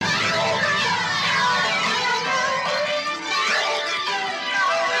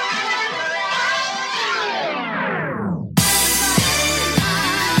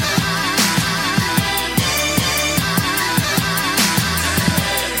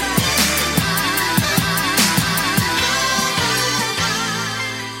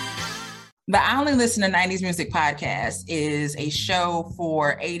The I Only Listen to 90s Music podcast is a show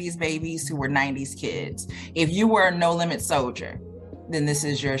for 80s babies who were 90s kids. If you were a No Limit soldier, then this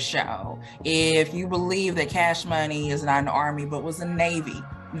is your show. If you believe that Cash Money is not an army but was a Navy,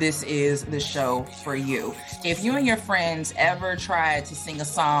 this is the show for you. If you and your friends ever tried to sing a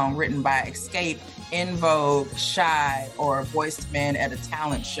song written by Escape, In Vogue, Shy, or Boyz II Men at a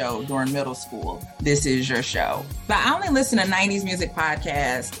talent show during middle school, this is your show. The I Only Listen to 90s Music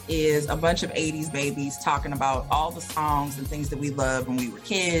podcast is a bunch of 80s babies talking about all the songs and things that we loved when we were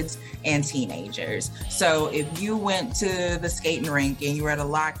kids and teenagers. So if you went to the skating rink and you were at a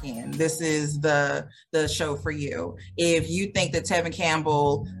lock-in, this is the show for you. If you think that Tevin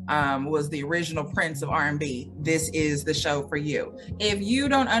Campbell was the original Prince of R&B, this is the show for you. If you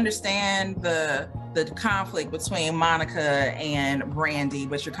don't understand the conflict between Monica and Brandy,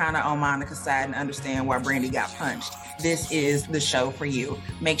 but you're kind of on Monica's side and understand why Brandy got punched, this is the show for you.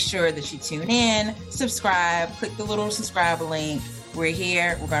 Make sure that you tune in, subscribe, click the little subscribe link. We're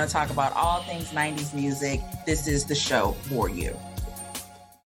here. We're going to talk about all things 90s music. This is the show for you.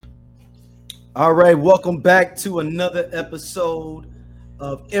 All right, welcome back to another episode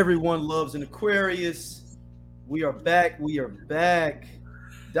of Everyone Loves an Aquarius. We are back.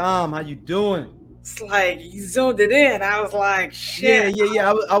 Dom, how you doing? It's like you zoomed it in. I was like, shit.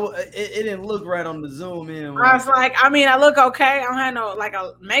 Yeah. It didn't look right on the zoom in. I was like, I mean, I look okay. I don't have no like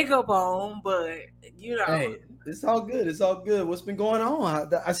a makeup on, but you know. Hey, it's all good. What's been going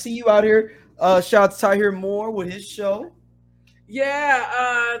on? I see you out here. Shout out to Tahir Moore with his show.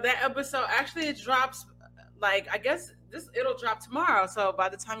 Yeah, that episode actually it drops like I guess it'll drop tomorrow. So by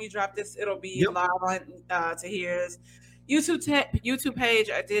the time you drop this, it'll be live on Tahir's YouTube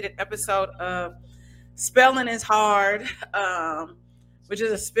page. I did an episode of Spelling is Hard, which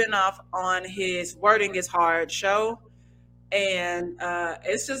is a spinoff on his Wording is Hard show. And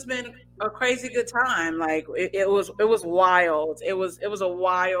it's just been a crazy good time. Like it was wild. It was a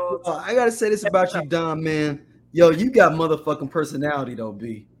wild. I gotta say this about you, Dom, man. Yo, you got motherfucking personality though,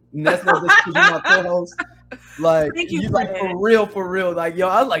 B. And that's not just because you're my co-host. Like you like for real. Like, yo,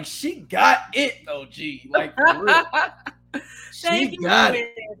 I was like, she got it though, G. Like for real. Thank you. Got it.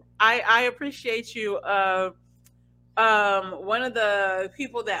 I appreciate you. One of the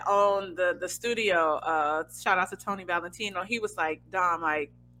people that owned the studio, shout out to Tony Valentino, he was like, Dom,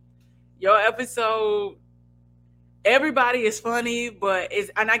 like your episode, everybody is funny, but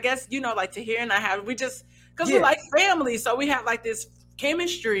and I guess, you know, like Tahir and I have, we just, because we're like family, so we have like this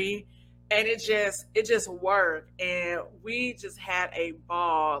chemistry and it just worked and we just had a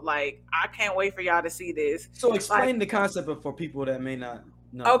ball. Like I can't wait for y'all to see this. So explain the concept for people that may not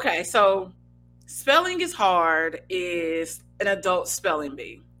know. Okay, so Spelling is Hard is an adult spelling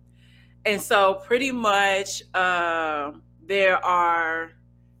bee. And so pretty much there are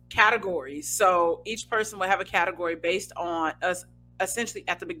categories. So each person will have a category based on us. Essentially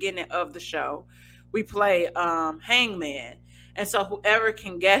at the beginning of the show, we play Hangman. And so whoever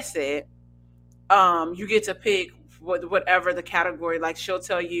can guess it, you get to pick whatever the category, like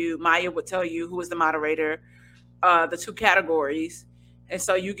Maya would tell you who is the moderator, the two categories. And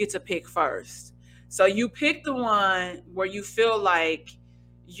so you get to pick first. So you pick the one where you feel like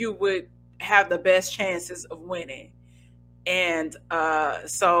you would have the best chances of winning. And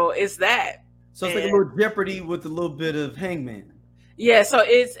so it's that. So it's like a little Jeopardy with a little bit of Hangman. Yeah, so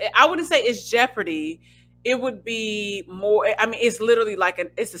I wouldn't say it's Jeopardy. It would be more, I mean, it's literally like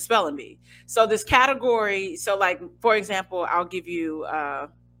it's a spelling bee. So this category, so like, for example, I'll give you a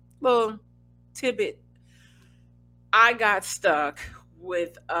little tidbit. I got stuck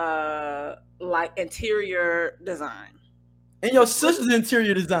with like interior design. And your sister's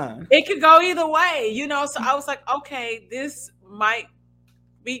interior design. It could go either way, you know? So I was like, okay, this might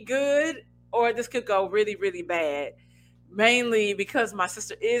be good or this could go really, really bad. Mainly because my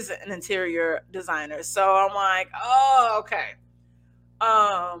sister is an interior designer. So I'm like, oh, okay.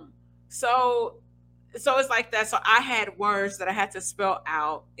 So it's like that. So I had words that I had to spell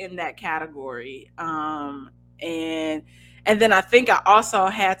out in that category. And then I think I also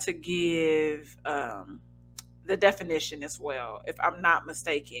had to give the definition as well, if I'm not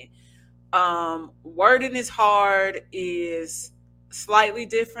mistaken. Wording is Hard is slightly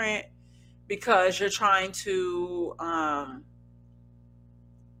different because you're trying to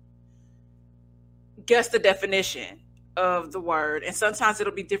guess the definition of the word. And sometimes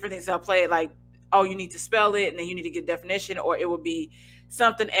it'll be different things. I'll play it like, oh, you need to spell it and then you need to get definition, or it will be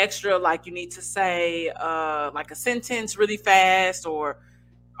something extra like you need to say like a sentence really fast or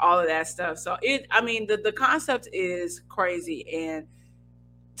all of that stuff. So the concept is crazy. And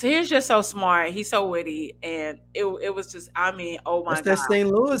Tahir's just so smart. He's so witty, and it was just, I mean, oh my That's God. that St.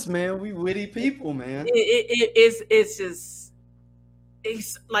 Louis, man. We witty people, man. It's just,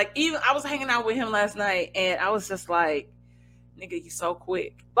 it's like, even I was hanging out with him last night, and I was just like, nigga, you so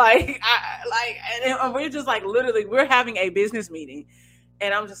quick. And we're just like, literally, we're having a business meeting,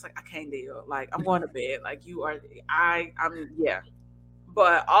 and I'm just like, I can't deal. Like, I'm going to bed. Like, you are, yeah.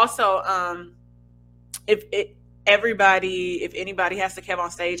 But also, if anybody has the Kev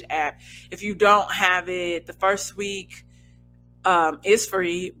on Stage app, if you don't have it, the first week is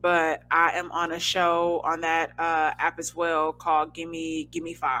free, but I am on a show on that app as well called Gimme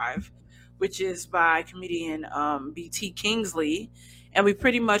 5, which is by comedian BT Kingsley, and we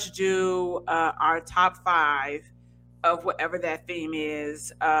pretty much do our top 5 of whatever that theme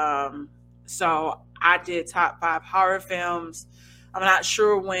is. So I did top 5 horror films. I'm not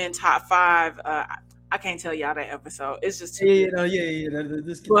sure when top 5. I can't tell y'all that episode. It's just too yeah.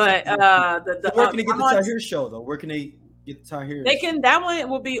 But where can they get the Tahir show though? Where can they get the Tahir? They can. That one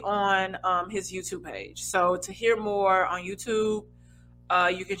will be on his YouTube page. So to hear more on YouTube,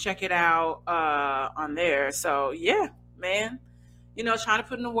 you can check it out on there. So yeah, man, trying to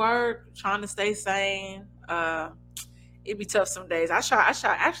put in the work, trying to stay sane. It'd be tough some days. I shot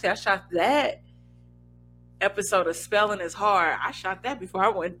that episode of Spelling is Hard. I shot that before I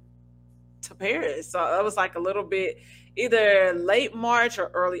went to Paris, so it was like a little bit either late March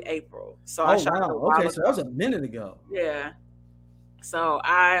or early April. So I shot it. Okay, so that was a minute ago. Yeah. So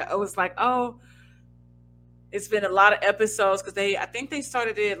I was like, oh, it's been a lot of episodes because I think they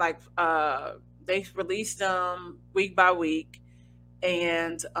started it like they released them week by week,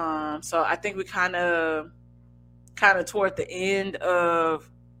 and so I think we kind of toward the end of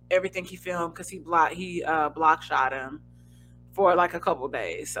everything he filmed, because he block shot him for like a couple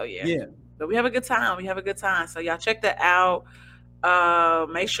days. So yeah. But we have a good time. So y'all check that out.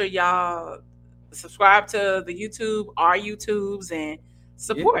 Make sure y'all subscribe to the YouTube, our YouTubes, and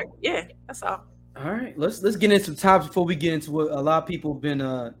support. Yeah, that's all. All right, let's get into some topics before we get into what a lot of people have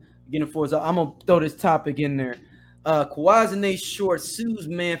been getting for us. I'm gonna throw this topic in there. Kwazane Short sues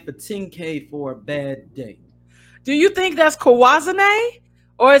man for $10K for a bad day. Do you think that's Kwazane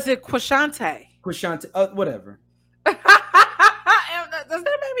or is it Quashante? Quashante, whatever. Does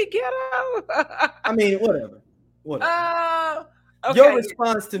that make me ghetto? I mean, whatever. Okay. Your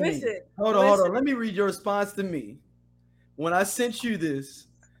response to me. Listen. Hold on. Let me read your response to me. When I sent you this,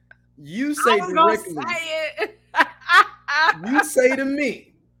 you say directly. You say to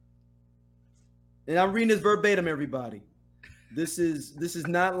me, and I'm reading this verbatim, everybody. This is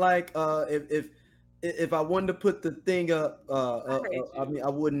not like if I wanted to put the thing up, I mean, I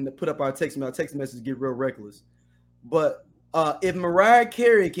wouldn't put up our text message. Our text messages get real reckless. But if Mariah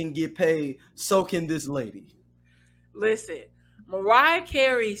Carey can get paid, so can this lady. Listen, Mariah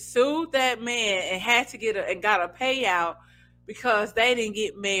Carey sued that man and had to got a payout because they didn't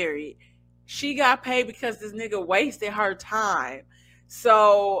get married. She got paid because this nigga wasted her time.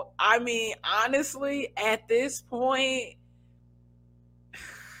 So, I mean, honestly, at this point,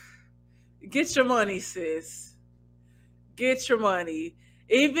 get your money, sis. Get your money.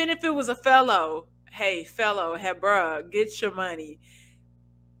 Even if it was a fellow, bruh, get your money.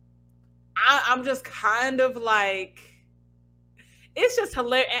 I'm just kind of like, it's just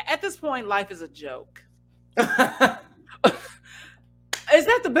hilarious. At this point, life is a joke. Is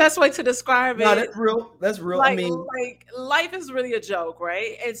that the best way to describe it? No, that's real. That's real. Like, I mean, like life is really a joke,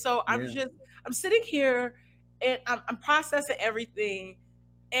 right? And so I'm sitting here and I'm processing everything,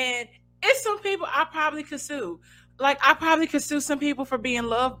 and it's some people I probably could sue. Like, I probably could sue some people for being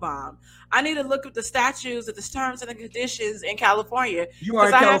love bombed. I need to look at the statutes, at the terms and the conditions in California. You are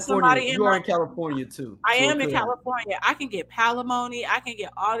in California. You are in California too. I am in California. I can get palimony. I can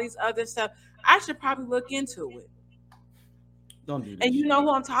get all these other stuff. I should probably look into it. Don't do that. And you know who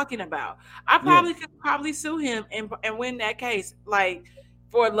I'm talking about. I probably could sue him and win that case, like,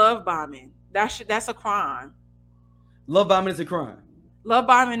 for love bombing. That's a crime. Love bombing is a crime. Love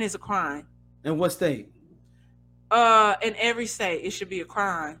bombing is a crime. In what state? In every state, it should be a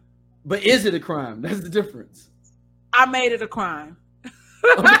crime. But is it a crime? That's the difference. I made it a crime.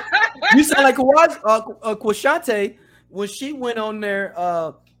 You sound like Quashante when she went on there.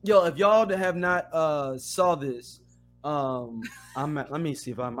 If y'all have not saw this, let me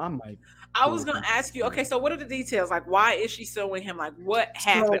see if I might. I was gonna ask you. Okay, so what are the details? Like, why is she suing him? Like, what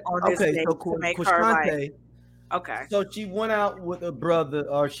happened on this day to make her like? Okay. So she went out with a brother,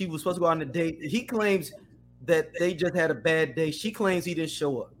 or she was supposed to go on a date. He claims that they just had a bad day. She claims he didn't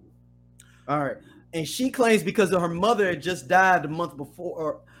show up. All right. And she claims because of her mother had just died a month before,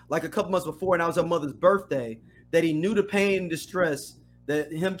 or like a couple months before, and that was her mother's birthday, that he knew the pain and distress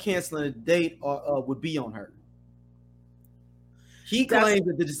that him canceling a date would be on her. He claims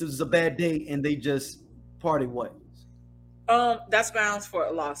that this was a bad date and they just parted ways. That's grounds for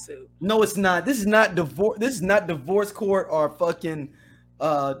a lawsuit. No, it's not. This is not divorce. This is not divorce court or fucking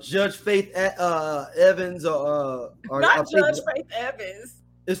Judge Faith Evans or not Judge Faith Evans.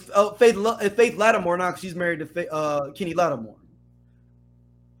 It's Faith Lattimore now. She's married to Kenny Lattimore.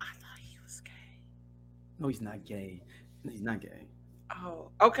 I thought he was gay. No, he's not gay. He's not gay.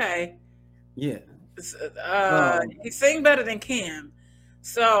 Oh, okay. Yeah. He sang better than Kim.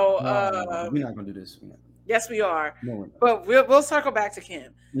 So we're not gonna do this. Yes, we are. No, but we'll circle back to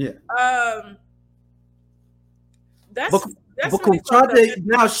Kim. Yeah. That's really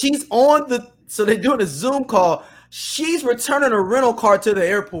now she's on so they're doing a Zoom call. She's returning a rental car to the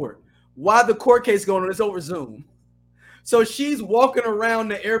airport while the court case going on. It's over Zoom. So she's walking around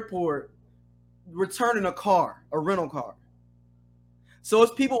the airport returning a rental car. So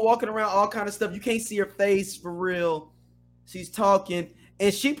it's people walking around, all kind of stuff. You can't see her face for real. She's talking,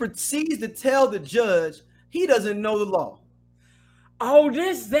 and she proceeds to tell the judge he doesn't know the law. Oh,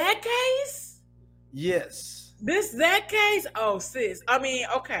 that case? Yes. That case? Oh, sis. I mean,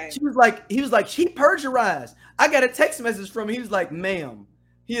 okay. He was like, she perjurized. I got a text message from him. He was like, ma'am,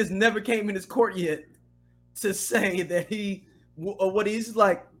 he has never came in his court yet to say that he's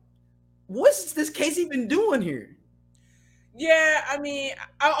like, what's this case even doing here? Yeah, I mean,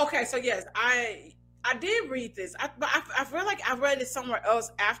 okay, so yes, I did read this. I feel like I read it somewhere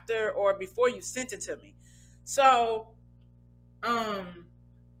else after or before you sent it to me. So, hold on,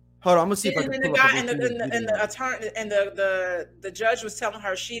 I'm gonna see if I can. And the guy and the attorney and the judge was telling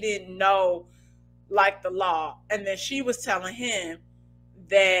her she didn't know like the law, and then she was telling him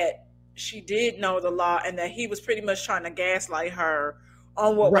that she did know the law and that he was pretty much trying to gaslight her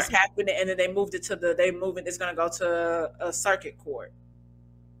on what was happening, and then they moved it it's going to go to a circuit court.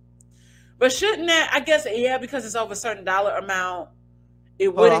 But shouldn't that, I guess, because it's over a certain dollar amount, it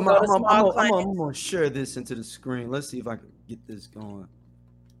wouldn't go to small claims. I'm going to share this into the screen. Let's see if I can get this going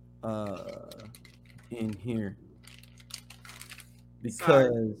in here,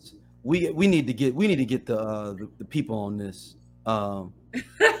 because we need to get the people on this.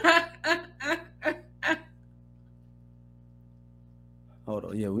 Hold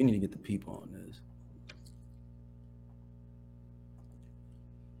on. Yeah, we need to get the people on this.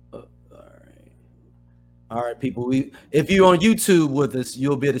 All right, people. If you're on YouTube with us,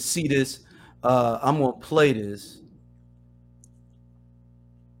 you'll be able to see this. I'm gonna play this.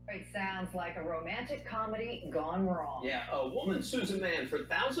 It sounds like a romantic comedy gone wrong. Yeah, a woman sues a man for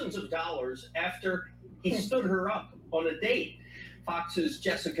thousands of dollars after he stood her up on a date. Fox's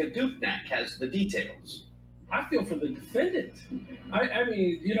Jessica Dupnack has the details. I feel for the defendant. I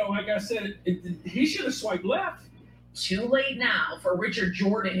mean, like I said, he should have swiped left. Too late now for Richard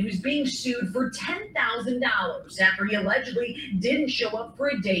Jordan, who's being sued for $10,000 after he allegedly didn't show up for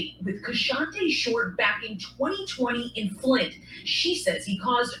a date with Kashante Short back in 2020 in Flint. She says he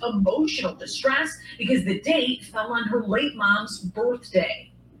caused emotional distress because the date fell on her late mom's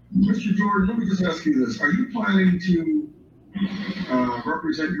birthday. Mr. Jordan, let me just ask you this. Are you planning to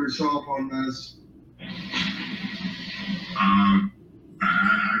represent yourself on this?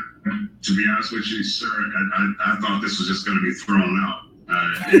 To be honest with you, sir, I thought this was just going to be thrown out.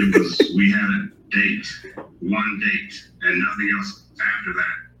 We had a date, one date, and nothing else after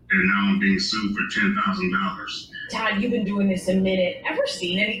that. And now I'm being sued for $10,000. Todd, you've been doing this a minute. Ever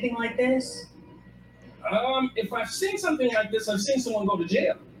seen anything like this? If I've seen something like this, I've seen someone go to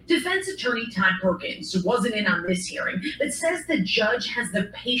jail. Defense attorney Todd Perkins, who wasn't in on this hearing, but says the judge has the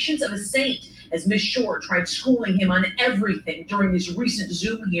patience of a saint as Ms. Short tried schooling him on everything during this recent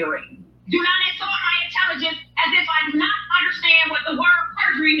Zoom hearing. Do not insult my intelligence as if I do not understand what the word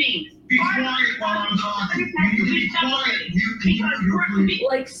perjury means. Be quiet while I'm talking. Be quiet.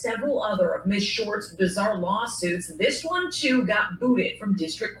 Like several other of Ms. Short's bizarre lawsuits, this one too got booted from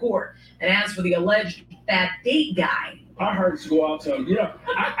district court. And as for the alleged fat date guy, our hearts go out to him.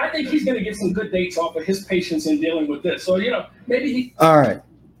 I think he's going to get some good dates off of his patience in dealing with this. So, maybe he. All right.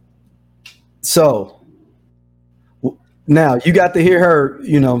 So now you got to hear her,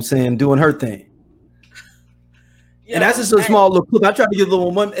 doing her thing. Yeah, and that's just a small little clip. I tried to get a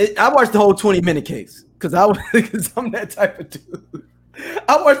little more. I watched the whole 20-minute case because I'm that type of dude.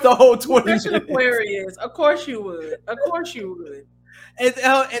 I watched the whole 20 minutes. Aquarius. Of course you would. Of course you would.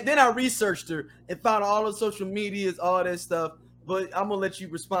 And then I researched her and found all the social medias, all that stuff. But I'm gonna let you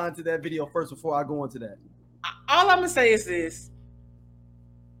respond to that video first before I go into that. All I'm gonna say is this: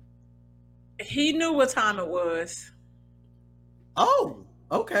 he knew what time it was. Oh,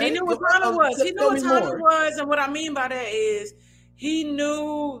 okay. He knew what time it was. He knew what time it was, and what I mean by that is he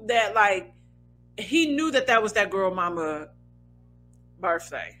knew that that was that girl mama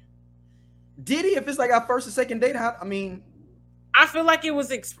birthday. Did he? If it's like our first or second date, I feel like it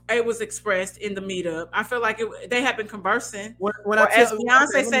was expressed in the meetup. I feel like they had been conversing. As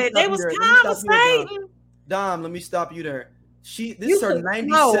Beyonce said, they was conversating. Dom, let me stop you there. This is her 97th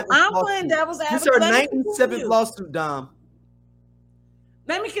lawsuit. I'm playing devil's advocate. This is her 97th lawsuit, Dom.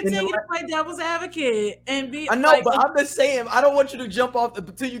 Let me continue to play devil's advocate and be. I know, but I'm just saying, I don't want you to jump off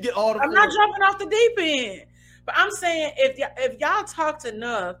until you get all the. I'm not jumping off the deep end, but I'm saying if y'all talked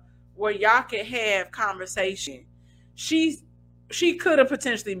enough where y'all could have conversation, she could have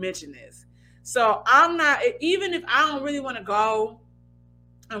potentially mentioned this. So I'm not, even if I don't really want to go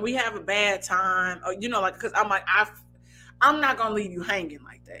and we have a bad time, or because I'm like, I'm not gonna leave you hanging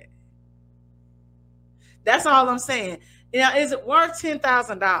like that. That's all I'm saying. Is it worth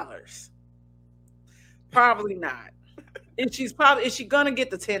 $10,000? Probably not. Is she gonna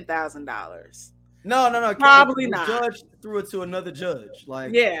get the $10,000? No. Probably not. The judge threw it to another judge.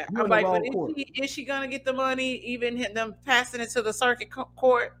 Like, yeah, I'm like, but is she gonna get the money? Even them passing it to the circuit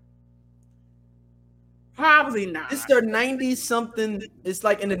court? Probably not. It's their 90-something. It's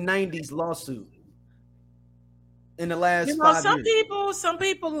like in the 90s lawsuit. In the last 5 years. Some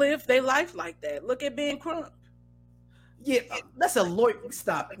people live their life like that. Look at Ben Crump. Yeah, that's a lawyer.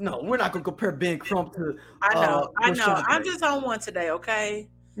 Stop. No, we're not gonna compare Ben Crump to. I know. I'm just on one today, okay?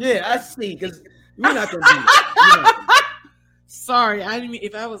 Yeah, I see. Because we're not gonna do that. Sorry, I didn't mean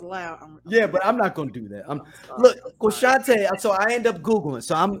if I was loud. But I'm not gonna do that. Look, Quashante. So I end up Googling.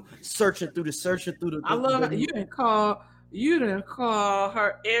 So I'm searching through the. I love you didn't call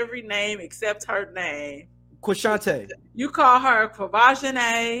her every name except her name. Quashante. You call her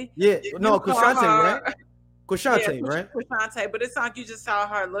Quavajane. Yeah, no, Quashante, right? Quashante, right? Quashante, but it's like you just saw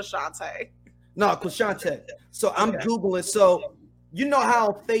her LaShante. No, Quashante. So I'm Googling. So you know how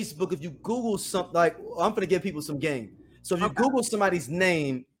on Facebook, if you Google something, like I'm gonna give people some game. So if you Google somebody's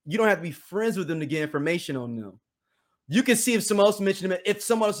name, you don't have to be friends with them to get information on them. You can see if someone else mentioned them, if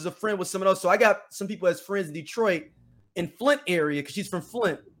someone else is a friend with someone else. So I got some people as friends in Detroit, in Flint area, because she's from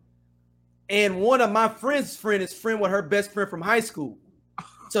Flint. And one of my friends' friend is friend with her best friend from high school.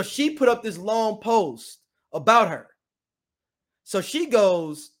 So she put up this long post about her. So she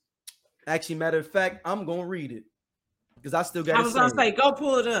goes, actually, matter of fact, I'm going to read it because I still got it. I was going to say, go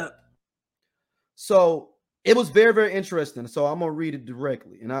pull it up. So it was very, very interesting. So I'm going to read it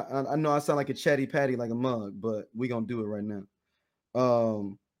directly. And I know I sound like a chatty patty, like a mug, but we're going to do it right now.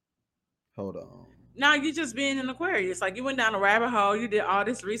 Hold on. Now you're just being an Aquarius. Like you went down a rabbit hole. You did all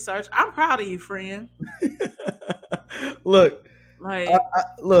this research. I'm proud of you, friend. Look,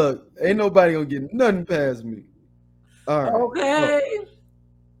 look, ain't nobody gonna get nothing past me. All right. Okay. Look.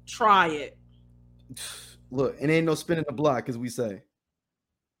 Try it. Look, it ain't no spinning the block, as we say.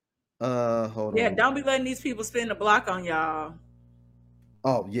 Hold on. Yeah, don't be letting these people spin the block on y'all.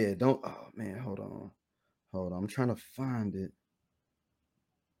 Oh, yeah, don't. Oh, man, hold on. I'm trying to find it.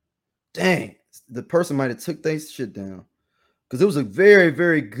 Dang, the person might have took their shit down because it was a very,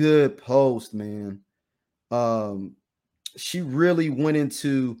 very good post, man. She really went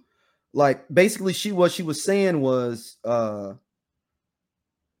into, like, basically what she was saying was,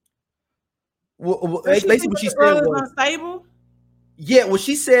 basically what she said was unstable. Yeah, well,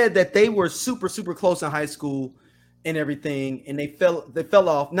 she said that they were super, super close in high school and everything, and they fell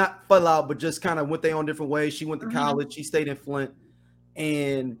off, not fell out, but just kind of went their own different ways. She went to college, she stayed in Flint,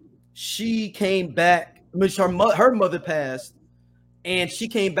 and she came back. I mean, her mother passed, and she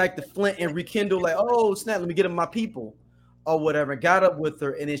came back to Flint and rekindled, like, oh snap, let me get my people or whatever. Got up with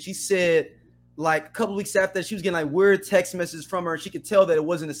her, and then she said, like, a couple weeks after that, she was getting like weird text messages from her, and she could tell that it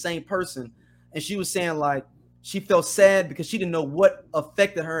wasn't the same person. And she was saying like she felt sad because she didn't know what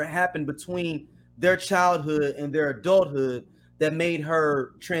affected her happened between their childhood and their adulthood that made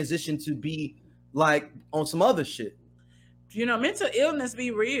her transition to be like on some other shit. You know, mental illness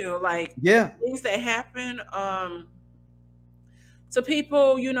be real. Like, things that happen to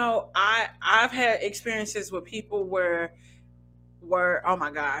people. You know, I've had experiences with people where oh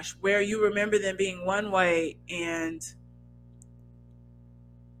my gosh, where you remember them being one way, and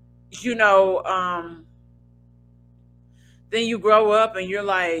you know, then you grow up and you're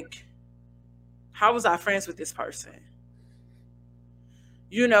like, how was I friends with this person?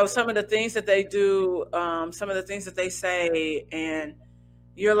 You know, some of the things that they do, some of the things that they say, and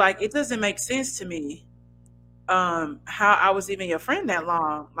you're like, it doesn't make sense to me how I was even your friend that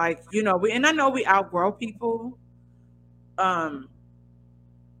long. Like, you know, and I know we outgrow people, but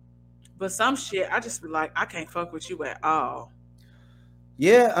some shit, I just be like, I can't fuck with you at all.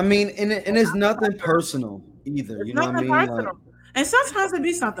 Yeah, I mean, and it's nothing personal either. You know what I mean? Like, And sometimes it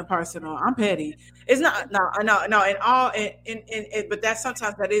be something personal. I'm petty. It's not but that's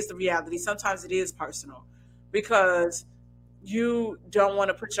sometimes that is the reality. Sometimes it is personal because you don't want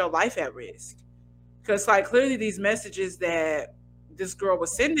to put your life at risk. Because like clearly these messages that this girl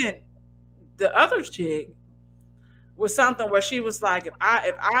was sending the other chick was something where she was like, if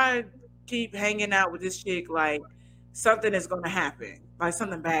I keep hanging out with this chick, like something is gonna happen. Like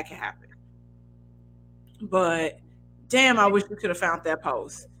something bad can happen. But damn, I wish we could have found that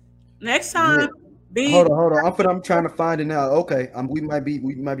post. Next time, hold on. I'm trying to find it now. Okay, we might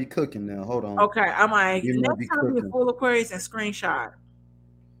be cooking now. Hold on. Okay, I'm like, next time be full of queries and screenshot.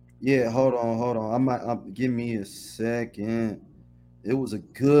 Yeah, hold on. Give me a second. It was a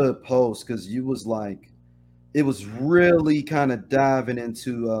good post because you was like, it was really kind of diving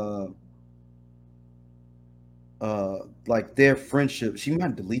into like their friendship. She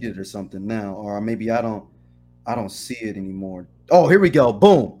might delete it or something now, or maybe I don't see it anymore. Oh, here we go.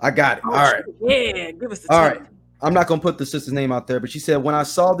 Boom. I got it. All right. Yeah, give us the all right. I'm not gonna put the sister's name out there, but she said, when I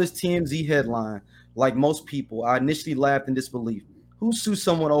saw this TMZ headline, like most people, I initially laughed in disbelief. Who sues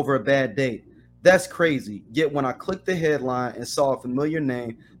someone over a bad date? That's crazy. Yet when I clicked the headline and saw a familiar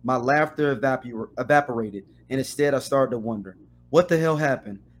name, my laughter evaporated, and instead I started to wonder, what the hell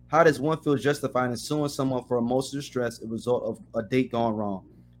happened? How does one feel justified in suing someone for emotional distress as a result of a date gone wrong?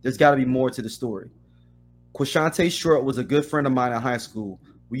 There's got to be more to the story. Quashante Short was a good friend of mine in high school.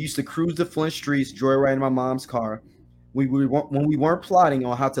 We used to cruise the Flint streets, joyriding my mom's car. When we weren't plotting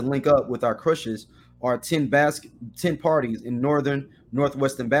on how to link up with our crushes or attend parties in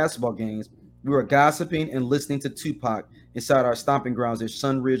northwestern basketball games, we were gossiping and listening to Tupac inside our stomping grounds at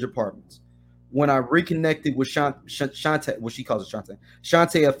Sunridge Apartments. When I reconnected with Shante, what she calls it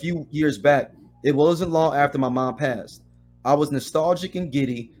Shante a few years back, it wasn't long after my mom passed. I was nostalgic and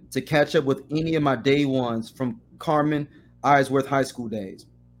giddy to catch up with any of my day ones from Carmen Eisworth high school days.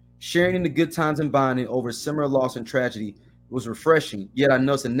 Sharing in the good times and bonding over similar loss and tragedy was refreshing, yet I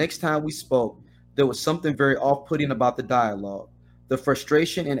noticed the next time we spoke, there was something very off-putting about the dialogue. The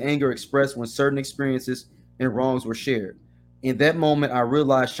frustration and anger expressed when certain experiences and wrongs were shared. In that moment, I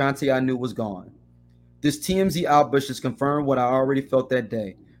realized Shante I knew was gone. This TMZ outburst has confirmed what I already felt that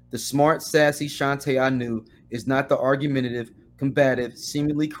day. The smart, sassy Shante I knew is not the argumentative, combative,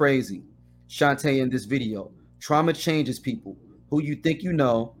 seemingly crazy Shante in this video. Trauma changes people. Who you think you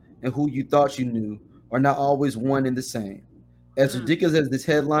know and who you thought you knew are not always one and the same. As ridiculous as this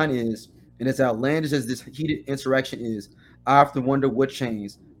headline is, and as outlandish as this heated interaction is, I often wonder what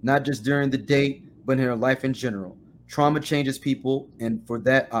changed, not just during the date, but in her life in general. Trauma changes people, and for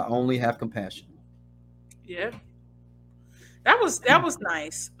that, I only have compassion. Yeah. That was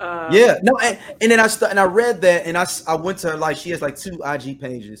nice. Yeah, no, and then I read that, and I went to her, like, she has like 2 IG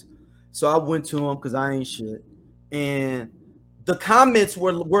pages, so I went to them because I ain't shit, and the comments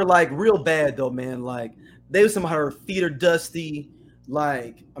were like real bad though, man. Like they was somehow her feet are dusty,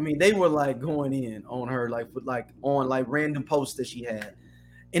 like I mean they were like going in on her, like on like random posts that she had,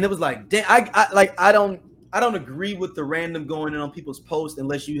 and it was like, damn, I don't agree with the random going in on people's posts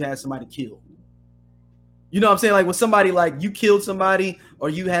unless you had somebody killed. You know what I'm saying? Like when somebody like you killed somebody or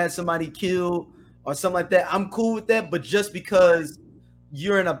you had somebody killed or something like that, I'm cool with that. But just because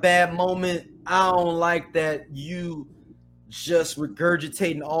you're in a bad moment, I don't like that you just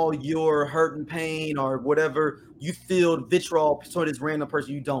regurgitating all your hurt and pain or whatever you feel vitriol toward this random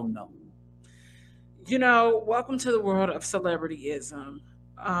person you don't know. You know, welcome to the world of celebrityism.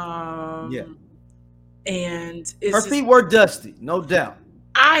 Yeah. And her feet were dusty, no doubt.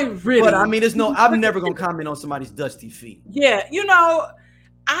 But I mean, I'm never gonna comment on somebody's dusty feet. Yeah, you know,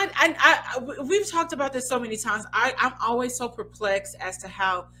 we've talked about this so many times. I'm always so perplexed as to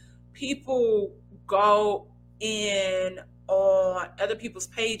how people go in on other people's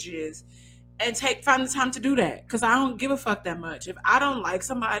pages and find the time to do that, because I don't give a fuck that much. If I don't like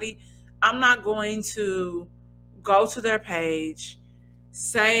somebody, I'm not going to go to their page,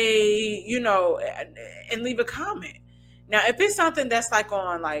 say, you know, and leave a comment. Now, if it's something that's like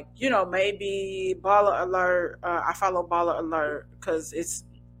on, like, you know, maybe Baller Alert, I follow Baller Alert because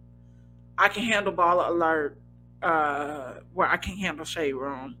I can handle Baller Alert where I can handle Shade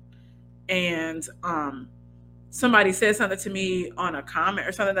Room. And somebody said something to me on a comment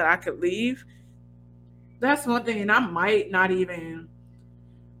or something that I could leave. That's one thing, and I might not even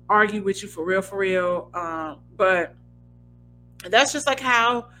argue with you for real. But that's just like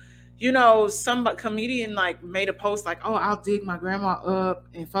how, you know, some comedian like made a post like, oh, I'll dig my grandma up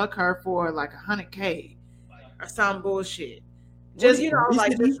and fuck her for like $100K or some bullshit. Just, you know,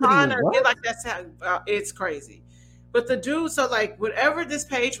 like just trying to get like that's how it's crazy. But the dude, so like whatever this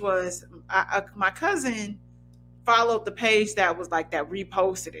page was, my cousin followed the page that was like that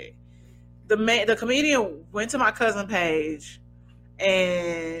reposted it. The comedian went to my cousin page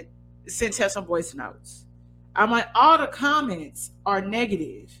and sent her some voice notes. I'm like, all the comments are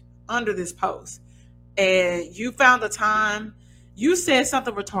negative under this post, and you found the time. You said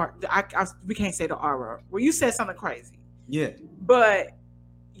something retarded. We can't say the R word. Well, you said something crazy. Yeah, but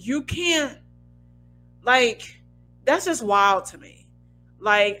you can't. Like, that's just wild to me.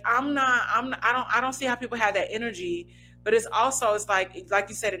 Like, I don't see how people have that energy. But it's like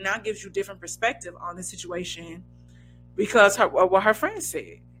you said, it now gives you different perspective on the situation because what her friend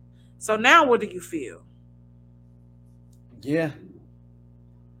said. So now, what do you feel? Yeah.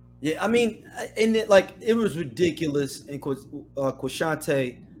 I mean, and it was ridiculous. And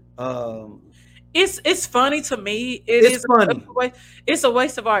Quashante, it's funny to me. It's funny. It's a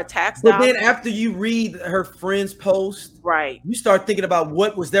waste of our tax dollars. But then after you read her friend's post, right, you start thinking about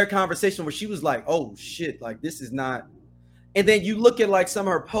what was their conversation where she was like, "Oh shit, like this is not." And then you look at like some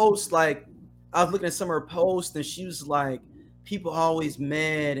of her posts. Like I was looking at some of her posts, and she was like, "People always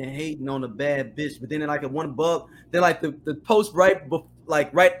mad and hating on a bad bitch," but then like at one above, then like the post right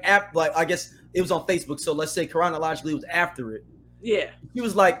after, like I guess it was on Facebook. So let's say chronologically it was after it. Yeah. He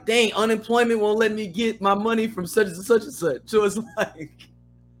was like, dang, unemployment won't let me get my money from such and such and such. So it's like,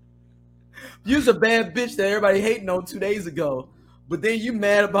 you's a bad bitch that everybody hating on 2 days ago, but then you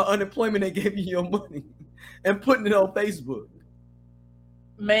mad about unemployment and gave you your money and putting it on Facebook.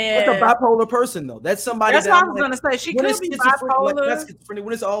 Man. That's a bipolar person, though. That's somebody that's what I was going to say. She could be bipolar. That's schizophrenia.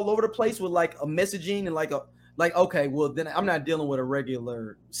 When it's all over the place with like a messaging and like, okay, well, then I'm not dealing with a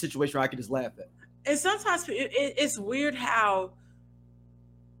regular situation where I can just laugh at. And sometimes it's weird how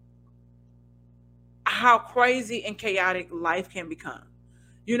crazy and chaotic life can become,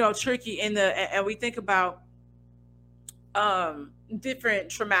 tricky and we think about different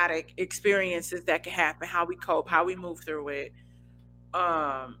traumatic experiences that can happen, how we cope, how we move through it.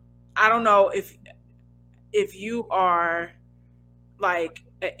 I don't know if you are like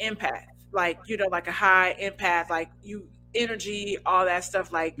an empath, like like a high empath, like you energy, all that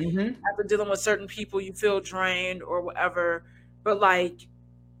stuff, like after dealing with certain people you feel drained or whatever, but like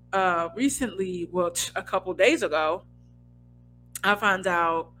recently, a couple days ago, I found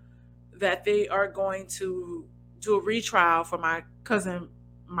out that they are going to do a retrial for my cousin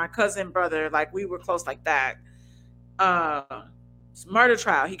brother. Like we were close like that. It's a murder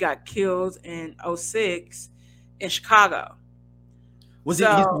trial. He got killed in 2006 in Chicago. Was he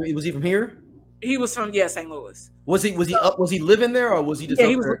from here? He was from St. Louis. Was he living there or was he just? Yeah,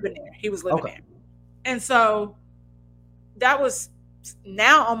 he was living there. He was living there. And so that was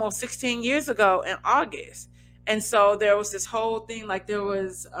now almost 16 years ago in August. And so there was this whole thing, like there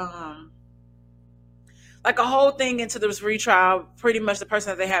was like a whole thing into this retrial. Pretty much the person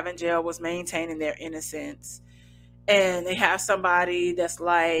that they have in jail was maintaining their innocence. And they have somebody that's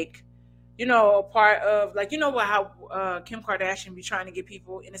like, a part of like, how Kim Kardashian be trying to get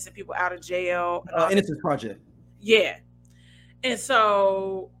innocent people out of jail. Innocence Project. Yeah. And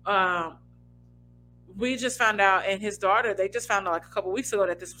so we just found out, and his daughter, they just found out like a couple weeks ago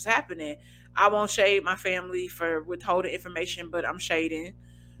that this was happening. I won't shade my family for withholding information, but I'm shading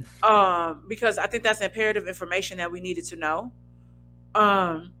because I think that's imperative information that we needed to know.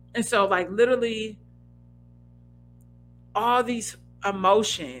 And so like literally all these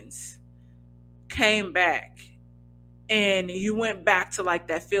emotions came back, and you went back to like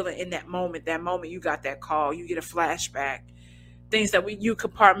that feeling in that moment you got that call, you get a flashback, things that you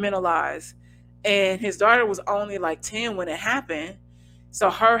compartmentalize. And his daughter was only like 10 when it happened. So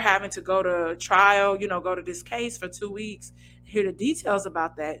her having to go to trial, go to this case for 2 weeks, hear the details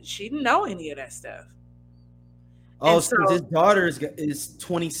about that. She didn't know any of that stuff. Oh, so his daughter is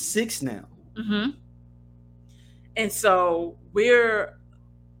 26 now. Mm-hmm. And so we're,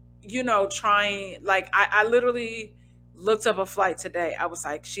 trying, like, I literally looked up a flight today. I was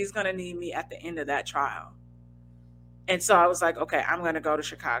like, she's going to need me at the end of that trial. And so I was like, okay, I'm going to go to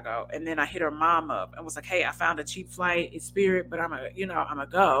Chicago. And then I hit her mom up and was like, hey, I found a cheap flight. It's Spirit, but I'm going to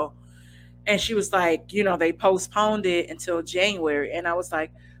go. And she was like, they postponed it until January. And I was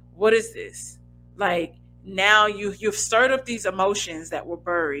like, what is this? Like, now you've stirred up these emotions that were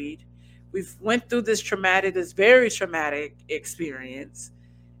buried. We've went through this very traumatic experience.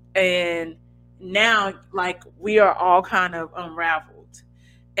 And now, like, we are all kind of unraveled.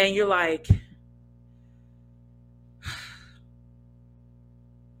 And you're like,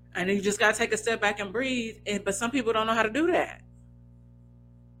 and you just got to take a step back and breathe. But some people don't know how to do that.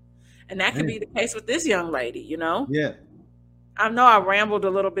 And that could be the case with this young lady, Yeah. I know I rambled a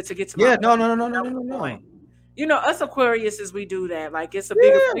little bit to get to my No. Us Aquariuses, we do that. Like, it's a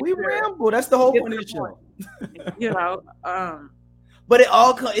bigger we ramble. That's the whole point of the show. You know, but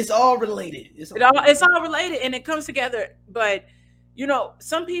it's all related. It's all related, and it comes together. But you know,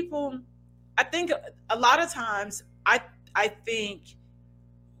 some people, I think a lot of times, I think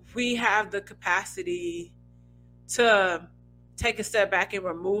we have the capacity to take a step back and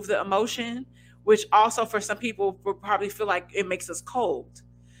remove the emotion, which also for some people will probably feel like it makes us cold.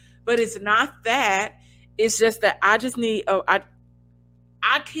 But it's not that. It's just that I just need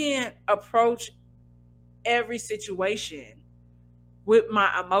I can't approach every situation with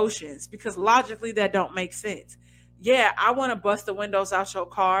my emotions because logically that don't make sense. Yeah, I want to bust the windows out your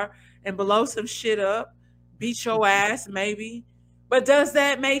car and blow some shit up, beat your ass maybe, but does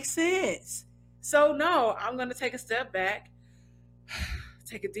that make sense? So no, I'm going to take a step back,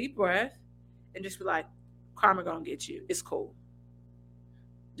 take a deep breath, and just be like, karma gonna get you. It's cool.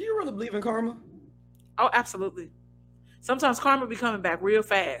 Do you really believe in karma? Oh, absolutely. Sometimes karma be coming back real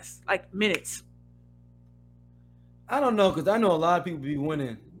fast, like minutes. I don't know, because I know a lot of people be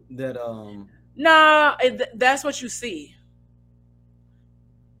winning that. Nah, that's what you see.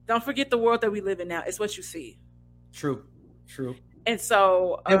 Don't forget the world that we live in now. It's what you see. True. And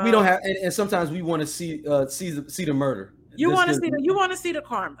so, and we don't have, and sometimes we want to see the murder. You want to see the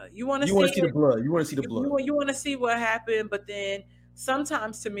karma. You want to see the blood. You want to see the blood. You want to see what happened, but then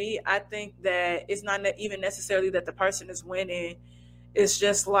sometimes, to me, I think that it's not even necessarily that the person is winning. It's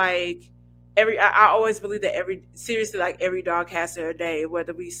just like I always believe that every dog has their day,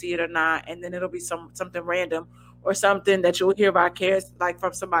 whether we see it or not, and then it'll be something random or something that you'll hear vicarious like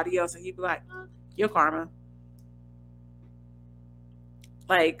from somebody else, and you'll be like, your karma.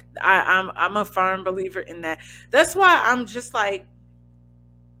 Like I'm a firm believer in that. That's why I'm just like,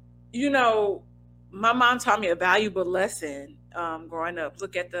 you know, my mom taught me a valuable lesson growing up.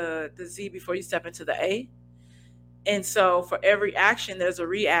 Look at the Z before you step into the A. And so for every action, there's a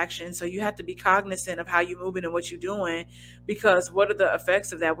reaction. So you have to be cognizant of how you're moving and what you're doing, because what are the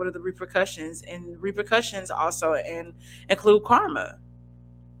effects of that? What are the repercussions? And repercussions also include karma.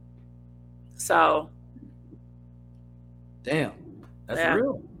 So. Damn. That's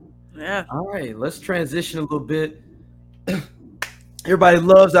real. Yeah. All right, let's transition a little bit. Everybody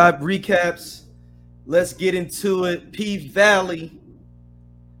loves our recaps. Let's get into it. P-Valley.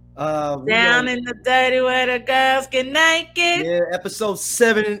 Down in the dirty where the girls get naked. Yeah, episode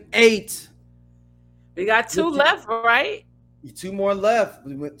 7 and 8. We got 2 left, right? 2 more left.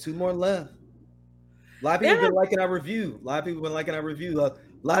 We went 2 more left. A lot of people have been liking our review. A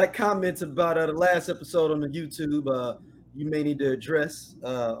lot of comments about the last episode on the YouTube. You may need to address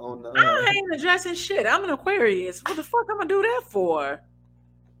on the. I ain't addressing shit. I'm an Aquarius. What the fuck I'm gonna do that for?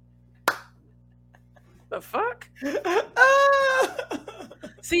 The fuck?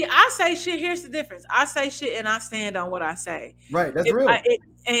 See, I say shit. Here's the difference. I say shit and I stand on what I say. Right, that's real.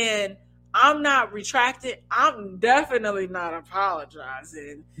 And I'm not retracting. I'm definitely not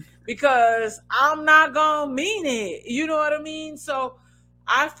apologizing because I'm not gonna mean it. You know what I mean? So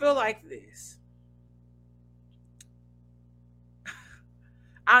I feel like this.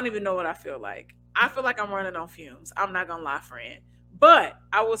 I don't even know what I feel like. I feel like I'm running on fumes. I'm not gonna lie, friend. But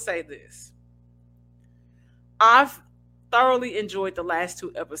I will say this. I've thoroughly enjoyed the last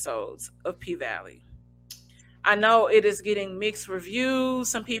 2 episodes of P-Valley. I know it is getting mixed reviews.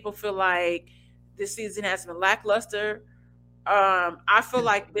 Some people feel like this season has been lackluster. I feel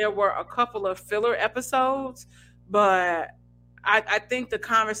like there were a couple of filler episodes, but I think the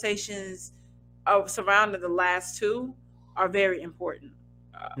conversations surrounding the last 2 are very important.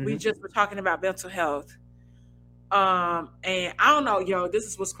 We just were talking about mental health. And I don't know, yo, this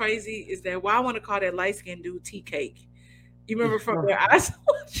is what's crazy is that why I want to call that light-skinned dude tea cake. You remember from their eyes?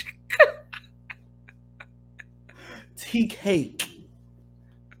 Tea cake.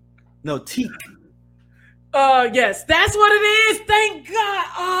 No, teak. Yes, that's what it is. Thank God.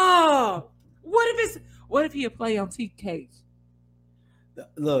 Oh, what if he had played on tea cake?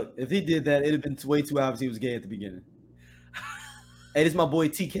 Look, if he did that, it'd have been way too obvious he was gay at the beginning. Hey, this is my boy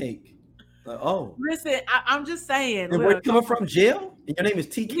Tea Cake. Like, oh. Listen, I'm just saying. And where you coming from? Jail? And your name is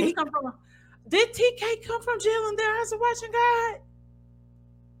Tea Cake? Did Tea Cake come from jail in Their Eyes of Watching God?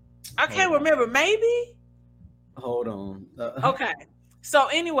 I can't remember. Maybe? Hold on. Okay. So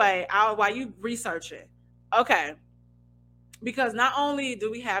anyway, while you researching, okay. Because not only do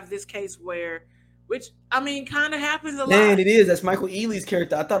we have this case which I mean kind of happens a lot. Man, it is. That's Michael Ealy's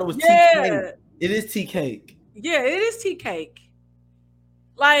character. I thought it was Tea Cake. It is Tea Cake. Yeah, it is Tea Cake.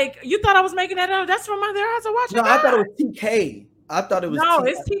 Like, you thought I was making that up? That's from Their Eyes of Watching God. No, I thought it was TK. I thought it was No,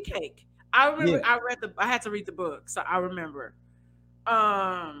 it's Tea Cake. I remember I had to read the book, so I remember.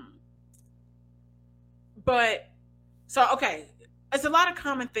 But so okay, it's a lot of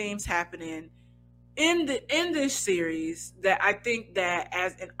common themes happening. in this series that I think that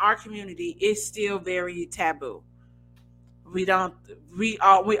as in our community is still very taboo. We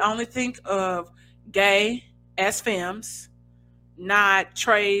only think of gay as femmes, not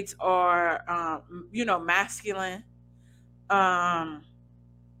trades or masculine.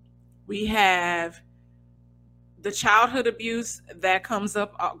 We have the childhood abuse that comes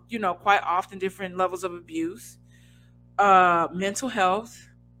up, quite often, different levels of abuse, mental health,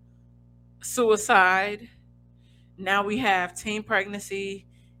 suicide. Now we have teen pregnancy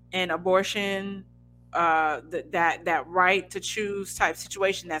and abortion, that right to choose type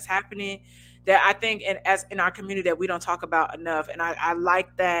situation that's happening, that I think as in our community that we don't talk about enough. And I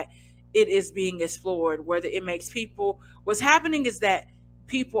like that it is being explored, whether it makes people, what's happening is that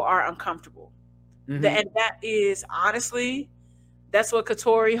people are uncomfortable. Mm-hmm. And that is honestly, that's what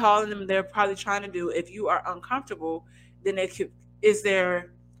Katori Hall and them, they're probably trying to do. If you are uncomfortable, then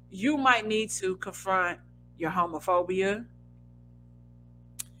you might need to confront your homophobia.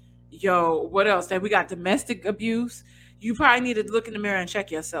 What else? That we got domestic abuse. You probably need to look in the mirror and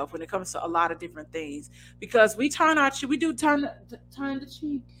check yourself when it comes to a lot of different things, because we turn the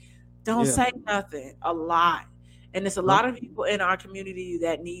cheek. Don't say nothing a lot. And there's a lot of people in our community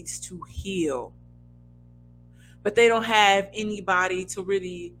that needs to heal, but they don't have anybody to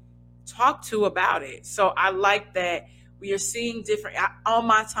really talk to about it. So I like that we are seeing different, on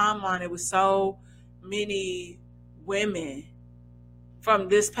my timeline, it was so many women from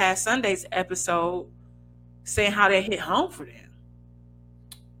this past Sunday's episode saying how they hit home for them.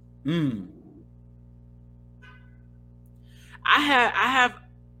 I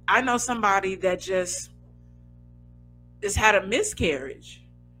know somebody that just had a miscarriage,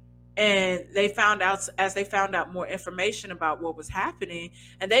 and they found out more information about what was happening,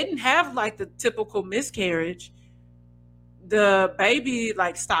 and they didn't have like the typical miscarriage. The baby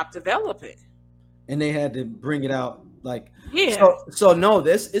stopped developing, and they had to bring it out. Yeah. So no,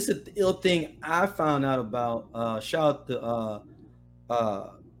 it's an ill thing I found out about. Shout out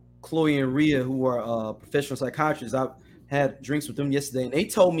to Chloe and Rhea, who are professional psychiatrists. I had drinks with them yesterday, and they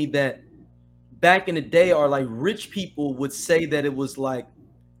told me that back in the day, rich people would say that it was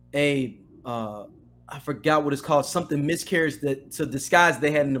a I forgot what it's called, something miscarriage that to disguise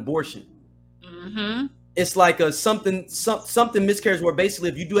they had an abortion. Mm-hmm. It's like a something miscarriage where basically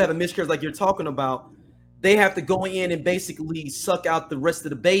if you do have a miscarriage like you're talking about, they have to go in and basically suck out the rest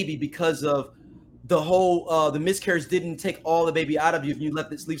of the baby because of the whole the miscarriage didn't take all the baby out of you. If you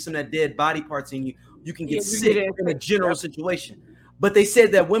leave some of that dead body parts in you, you can get sick in a general situation. But they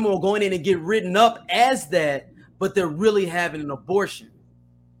said that women will go in and get written up as that, but they're really having an abortion.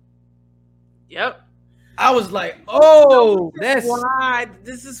 Yep. I was like, oh,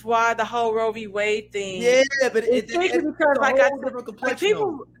 this is why the whole Roe v. Wade thing. Yeah, but it's because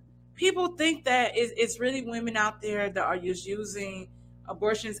people think that it's really women out there that are just using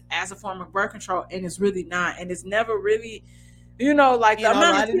abortions as a form of birth control, and it's really not, and it's never really, I'm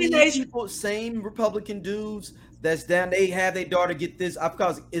not a teenage people, same Republican dudes that's down. They have their daughter get this.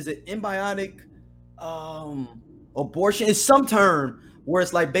 Is it embryonic abortion? It's some term where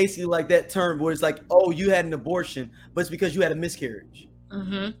it's basically that term where it's oh, you had an abortion, but it's because you had a miscarriage.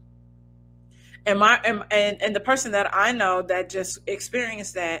 Mm-hmm. And the person that I know that just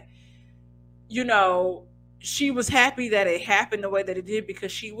experienced that, she was happy that it happened the way that it did,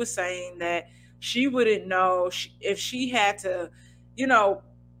 because she was saying that she wouldn't know if she had to,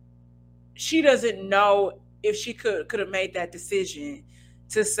 she doesn't know if she could have made that decision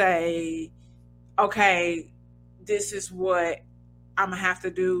to say, okay, this is what I'm gonna have to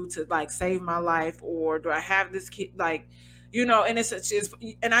do to save my life, or do I have this kid, and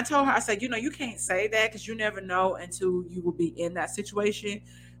and I told her, I said, you can't say that because you never know until you will be in that situation.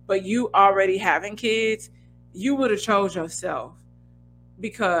 But you already having kids, you would have chose yourself,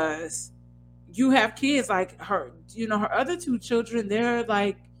 because you have kids her, her other two children, they're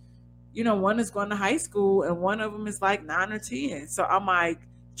one is going to high school and one of them is 9 or 10. So I'm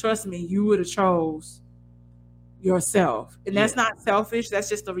trust me, you would have chose yourself. And that's not selfish. That's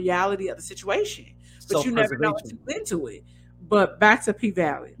just the reality of the situation. But you never know until you into it. But back to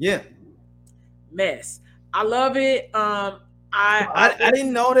P-Valley. Yeah. Mess. I love it. I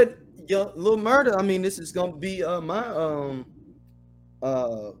didn't know that Lil Murda. I mean, this is gonna be my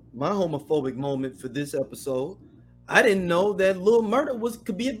homophobic moment for this episode. I didn't know that Lil Murda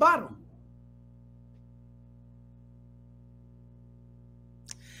could be a bottom.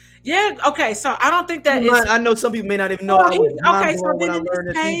 Yeah. Okay. So I don't think that I know some people may not even know. Okay. So then in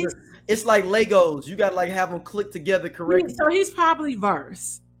this case, it's like Legos. You got to have them click together correctly. So he's probably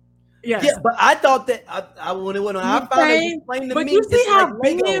verse. Yes. Yeah, but I thought that I when it went on, I found it explained to me. You see how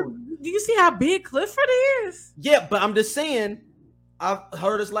Legos. you see how big Clifford is? Yeah, but I'm just saying, I've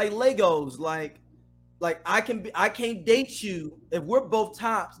heard it's like Legos. Like I can't date you if we're both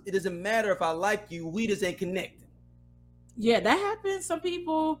tops. It doesn't matter if I like you. We just ain't connected. Yeah, that happens. Some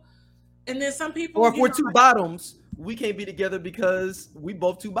people, and then some people. Or if we're two bottoms, we can't be together because we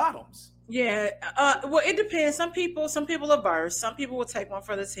both two bottoms. Yeah. Well, it depends. Some people are versed. Some people will take one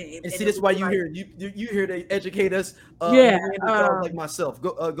for the team. And see, that's why you hear they educate us. Like myself.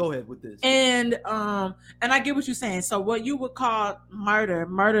 Go ahead with this. And I get what you're saying. So what you would call murder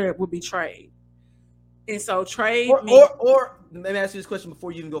would be trade. And so trade or let me ask you this question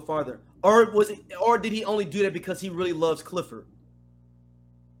before you even go farther. Or did he only do that because he really loves Clifford?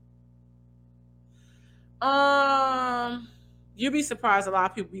 You'd be surprised a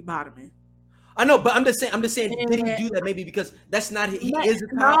lot of people be bottoming. I know, but I'm just saying, did he do that maybe because that's not he is a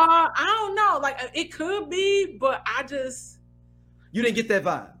top? No, I don't know. Like it could be, but you didn't get that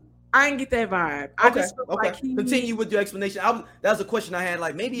vibe. I didn't get that vibe. Okay. I just feel like continue with your explanation. That was a question I had.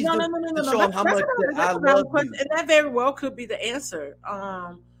 Like maybe he's to show him how much I love you. And that very well could be the answer.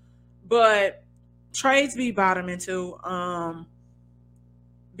 But trades be bottoming too.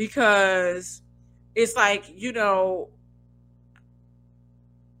 Because it's like,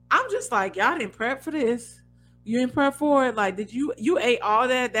 I'm just like, y'all didn't prep for this. You didn't prep for it. Like, did you ate all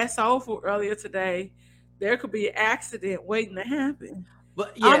that soul food earlier today? There could be an accident waiting to happen.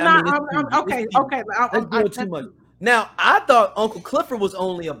 But yeah, okay. I'm doing too much. Now, I thought Uncle Clifford was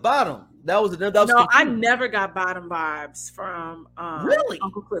only a bottom. That was no, I never got bottom vibes from really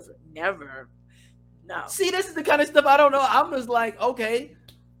Uncle Clifford. Never. No. See, this is the kind of stuff I don't know. I'm just like, okay.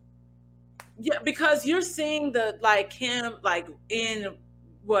 Yeah, because you're seeing him in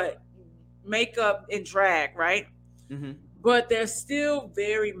what makeup and drag, right? Mm-hmm. But there's still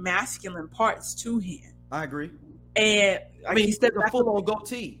very masculine parts to him. I agree. And I mean, he's got the full-on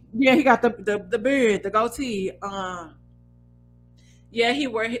goatee. Yeah, he got the beard, the goatee. Yeah,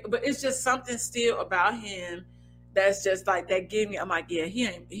 but it's just something still about him that's just like that. I'm like, yeah,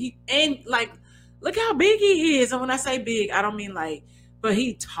 he ain't like. Look how big he is, and when I say big, I don't mean like. But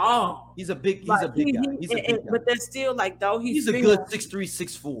he tall. He's a big guy. But there's still though he's a good 6'3",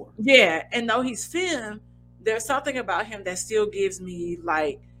 6'4". Yeah, and though he's femme, there's something about him that still gives me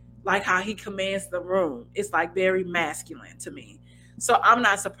like how he commands the room. It's like very masculine to me. So I'm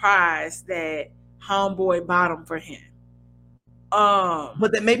not surprised that homeboy bottom for him.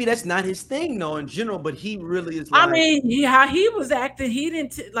 But maybe that's not his thing, though, in general. But he really is. I mean, how he was acting, he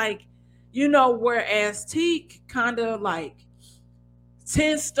didn't whereas Teak kind of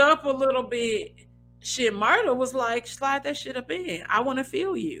tensed up a little bit. Shit, Murder was like, slide that shit up in. I want to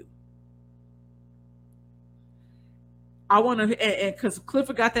feel you. I want to, and because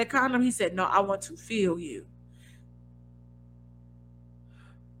Clifford got that condom, he said, no, I want to feel you.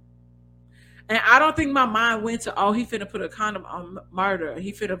 And I don't think my mind went to, he finna put a condom on Murder.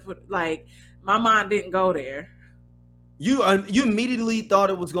 He finna put, my mind didn't go there. You immediately thought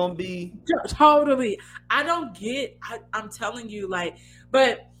it was gonna be totally. I don't get. I'm telling you,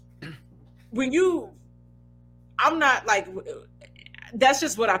 but when I'm not that's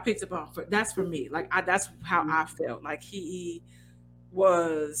just what I picked up on. That's for me. That's how I felt. Like he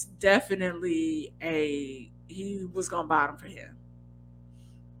was definitely he was gonna bottom for him.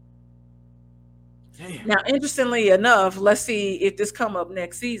 Damn. Now, interestingly enough, let's see if this come up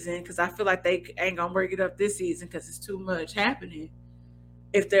next season, because I feel like they ain't gonna bring it up this season because it's too much happening.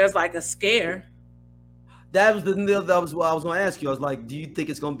 If there's a scare, that was what I was gonna ask you. I was like, do you think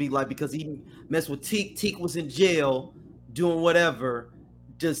it's gonna be because he messed with Teak? Teak was in jail doing whatever.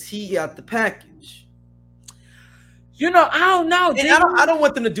 Does he got the package? I don't know. And I don't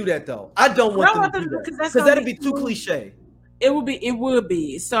want them to do that though. I don't want them to do that because that'd be too cliche. It would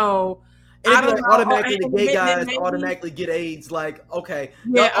be so. And automatically the gay guys automatically get AIDS. Okay,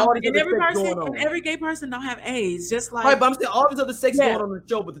 yeah. And every gay person don't have AIDS. Just right, but I'm saying all this other sex going on the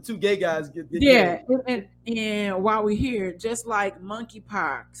show, but the two gay guys get and while we're here, just like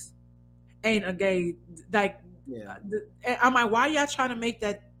monkeypox ain't a gay I'm like, why y'all trying to make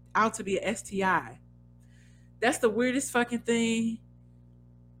that out to be an STI? That's the weirdest fucking thing.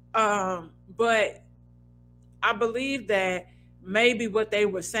 But I believe that maybe what they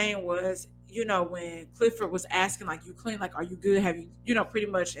were saying was, when Clifford was asking, you clean, are you good? Have you, pretty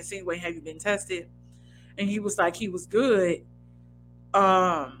much insinuating, have you been tested? And he was like, he was good.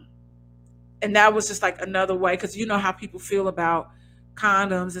 And that was just another way, because you know how people feel about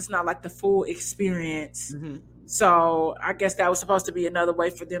condoms. It's not the full experience. Mm-hmm. So I guess that was supposed to be another way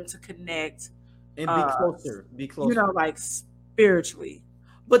for them to connect and be closer. spiritually.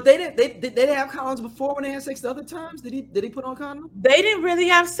 But they didn't have condoms before when they had sex the other times. Did he put on condoms? They didn't really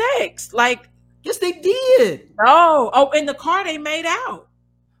have sex. Like, yes, they did. No. Oh, in the car they made out.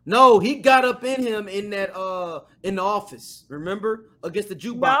 No, he got up in him in that in the office. Remember, against the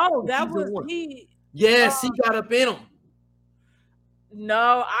jukebox. No, that was he. Yes, he got up in him.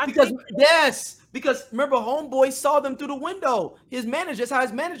 No, because remember, homeboy saw them through the window. His manager, that's how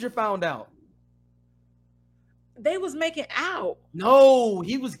his manager found out. They was making out. No,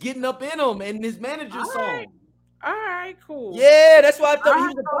 he was getting up in them, and his manager saw him. All right, cool. Yeah, that's why I thought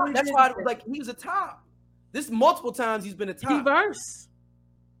he was. That's why I was like he was a top. This multiple times he's been a top.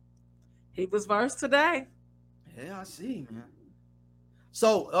 He was versed today. Yeah, I see, man.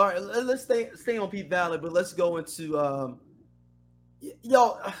 So, all right, let's stay on P Valley, but let's go into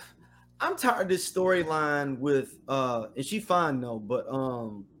yo. I'm tired of this storyline with and she fine though, but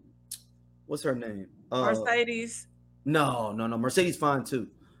what's her name? Mercedes. No. Mercedes fine too.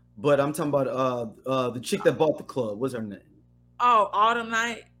 But I'm talking about the chick that bought the club. What's her name? Oh, Autumn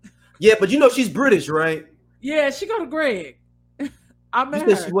Night. Yeah, but you know she's British, right? Yeah, she go to Greg. I met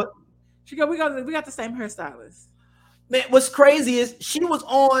her. What? We got the same hairstylist. Man, what's crazy is she was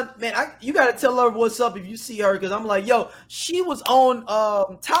on. Man, you gotta tell her what's up if you see her, because I'm like, yo, she was on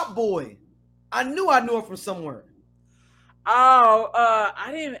Top Boy. I knew her from somewhere. Oh,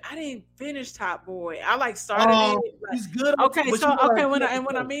 I didn't finish Top Boy. I started it. He's good. Okay,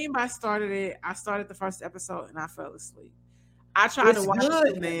 what I mean by started it, I started the first episode and I fell asleep. I tried to watch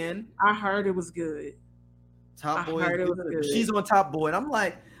it, man. I heard it was good. Top Boy. She's on Top Boy, and I'm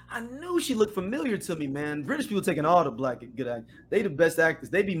like, I knew she looked familiar to me, man. British people taking all the black good actors. They the best actors.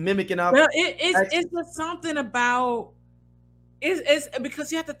 They be mimicking our. Well, it's just something about it's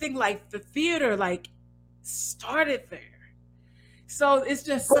because you have to think like the theater started there. So it's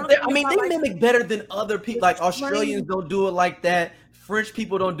just something. They mimic better than other people. Like Australians don't do it like that. French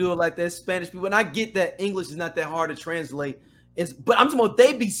people don't do it like that. Spanish people. And I get that English is not that hard to translate. But I'm talking about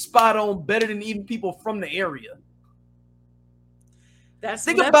they be spot on better than even people from the area.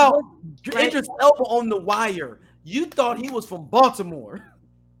 Think about Idris Elba on The Wire. You thought he was from Baltimore.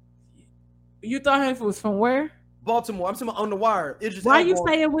 You thought he was from where? Baltimore. I'm talking about On The Wire. Why you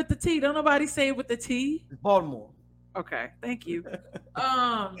say it with the T? Don't nobody say it with the T? Baltimore. Okay, thank you.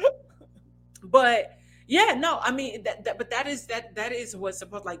 But yeah, no, I mean that is what's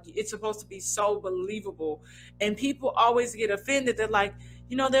supposed it's supposed to be so believable, and people always get offended. They're like,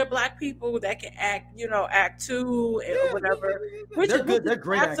 they're black people that can act too, and whatever. They're good. They're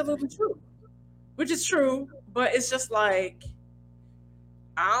great. Absolutely true. Which is true, but it's just like,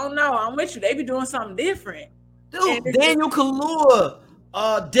 I don't know. I'm with you. They be doing something different. Dude, Daniel Kaluuya,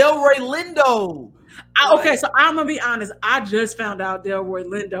 Delroy Lindo. Okay, so I'm gonna be honest. I just found out Delroy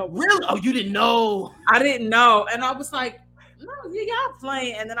Lindo. Really? Oh, you didn't know? I didn't know, and I was like, "No, y'all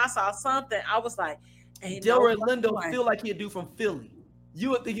playing." And then I saw something. I was like, Delroy Lindo feel like he a dude from Philly. You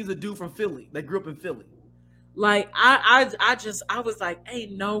would think he's a dude from Philly that grew up in Philly. Like I was like,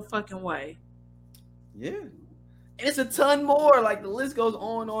 "Ain't no fucking way." Yeah, and it's a ton more. Like the list goes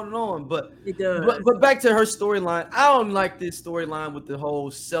on and on. But it does. But back to her storyline. I don't like this storyline with the whole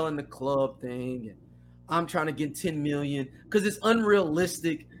selling the club thing. And I'm trying to get 10 million because it's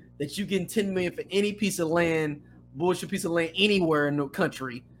unrealistic that you getting 10 million for any piece of land, bullshit piece of land anywhere in the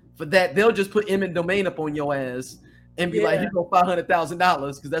country. For that, they'll just put eminent domain up on your ass and be like, "You go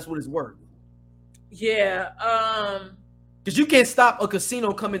 $500,000 because that's what it's worth." Yeah. Because you can't stop a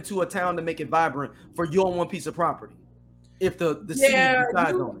casino coming to a town to make it vibrant for your one piece of property. If the city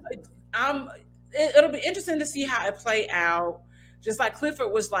decides on it. It'll be interesting to see how it play out. Just like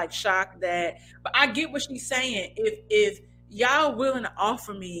Clifford was shocked that, but I get what she's saying. If y'all willing to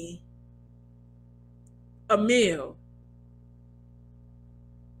offer me $1 million,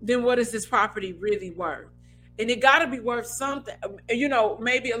 then what is this property really worth? And it got to be worth something.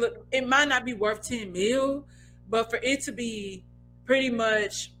 Maybe it might not be worth 10 million, but for it to be pretty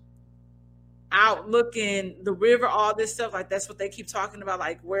much out looking the river, all this stuff, that's what they keep talking about,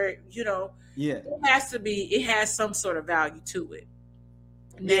 where it has some sort of value to it.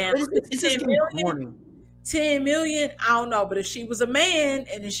 Now, it's 10 million, I don't know, but if she was a man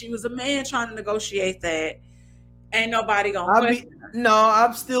trying to negotiate that, ain't nobody gonna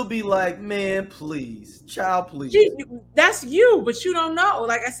I'd still be like, man, please, child, please. That's you, but you don't know.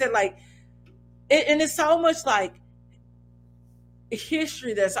 Like I said, and it's so much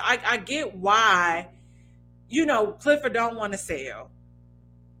history there. So I get why, Clifford don't want to sell.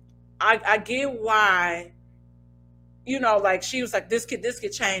 I get why, she was like, this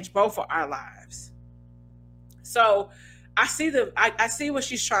could change both of our lives. So I see what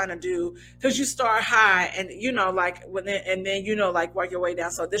she's trying to do, because you start high and like and then like work your way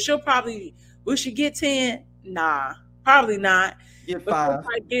down. So will she get 10? Nah, probably not. Get 5.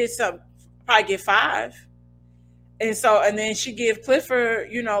 Probably get 5. And then she give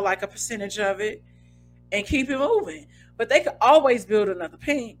Clifford, like a percentage of it and keep it moving. But they could always build another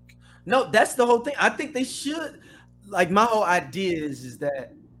Pink. No, that's the whole thing. I think they should. Like, my whole idea is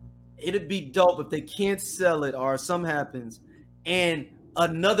that it'd be dope if they can't sell it or something happens and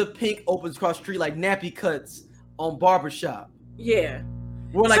another Pink opens across the street, like Nappy Cuts on Barbershop. Yeah.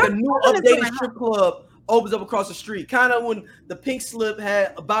 Where like a new updated strip club opens up across the street. Kind of when the Pink Slip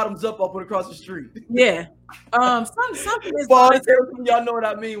had a Bottoms Up open across the street. Yeah. Something is y'all know what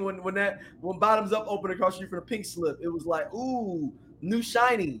I mean when Bottoms Up opened across the street for the Pink Slip. It was like, ooh, new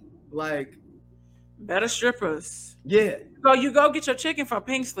shiny. Like better strippers. Yeah. So you go get your chicken from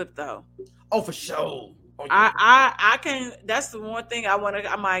Pink Slip though. Oh, for sure. Oh, yeah. I can. That's the one thing I want to.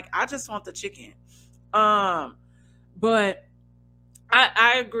 I'm like, I just want the chicken. But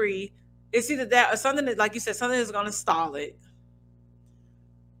I agree. It's either that or something that, like you said, something that's going to stall it.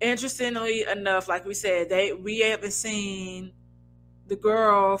 Interestingly enough, like we said, we haven't seen the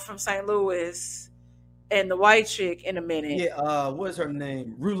girl from St. Louis and the white chick in a minute. Yeah. What is her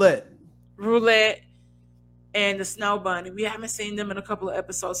name? Roulette and the Snow Bunny. We haven't seen them in a couple of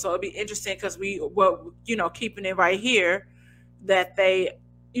episodes, so it'll be interesting because keeping it right here that they,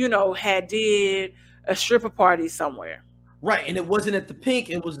 had did a stripper party somewhere. Right, and it wasn't at the Pink.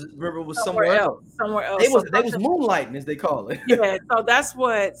 It was somewhere else. Somewhere else. They was moonlighting, as they call it. Yeah, so that's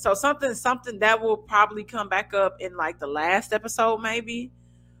what. So something that will probably come back up in like the last episode, maybe.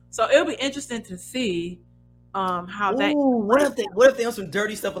 So it'll be interesting to see how that. What if they on some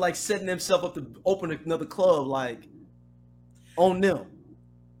dirty stuff, like setting themselves up to open another club, like on them?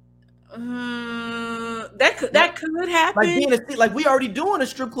 That could happen. Like we already doing a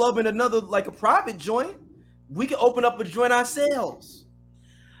strip club in another, like a private joint. We can open up a joint ourselves.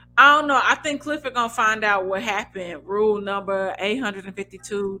 I don't know. I think Clifford gonna find out what happened. Rule number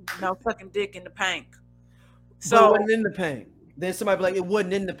 852: no fucking dick in the Pink. So it wasn't in the Pink. Then somebody be like, it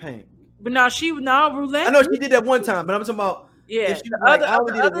wasn't in the Pink. But no, Roulette. I know she did that one time, but I'm talking about I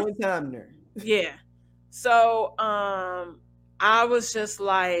only did it one time there. Yeah. So I was just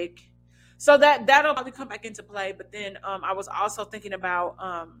like, so that'll probably come back into play. But then I was also thinking about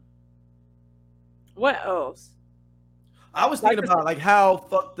what else? I was thinking about like how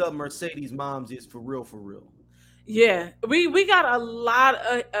fucked up Mercedes' mom's is for real. Yeah, we got a lot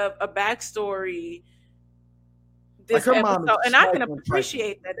of a backstory. This like her episode, mom, and I can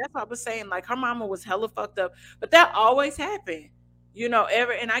appreciate that. That's what I was saying. Like her mama was hella fucked up, but that always happened. And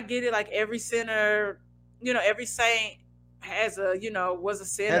I get it. Like every sinner, every saint has a, was a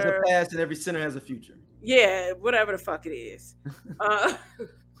sinner. Has a past, and every sinner has a future. Yeah, whatever the fuck it is.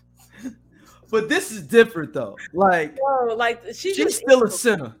 But this is different though. Like, she's still a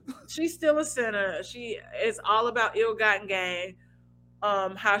sinner. She's still a sinner. She is all about ill-gotten gain.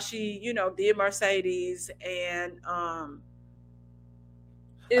 How she, did Mercedes and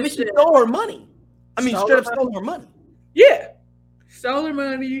she stole her money. Straight up stole her money. Yeah. Stole her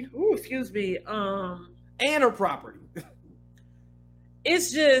money. Ooh, excuse me. And her property.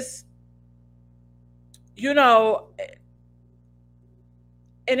 It's just, and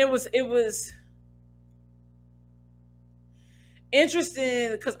it was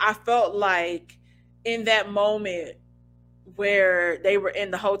interesting because I felt like in that moment where they were in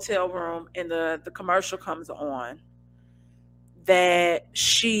the hotel room and the commercial comes on, that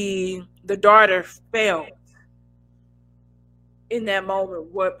the daughter felt in that moment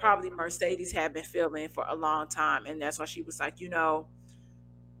what probably Mercedes had been feeling for a long time. And that's why she was like, you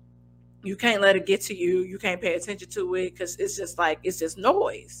can't let it get to you. You can't pay attention to it because it's just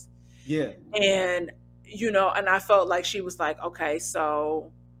noise. Yeah. And and I felt like she was like, okay,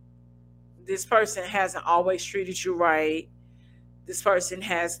 so this person hasn't always treated you right. This person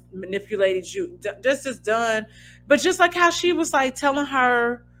has manipulated you. Just as done. But just like how she was like telling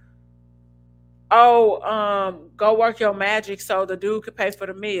her, go work your magic so the dude could pay for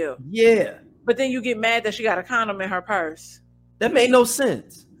the meal. Yeah. But then you get mad that she got a condom in her purse. That made no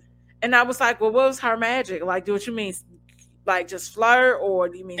sense. And I was like, well, what was her magic? Like, do what you mean? Like just flirt, or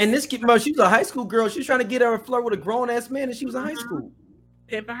do you mean? And this kid, she was a high school girl. She was trying to get her to flirt with a grown ass man, and she was in high school,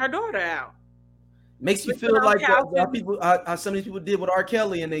 pimping her daughter out. Makes you feel like how some of these people did with R.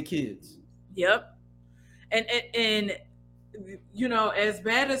 Kelly and their kids. Yep, and as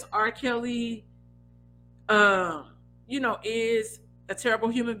bad as R. Kelly, is a terrible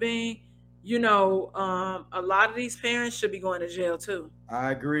human being. A lot of these parents should be going to jail too.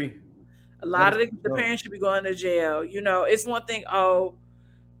 I agree. A lot of the parents should be going to jail. You know, it's one thing. Oh,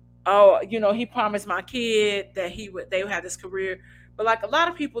 you know, he promised my kid that they would have this career, but like a lot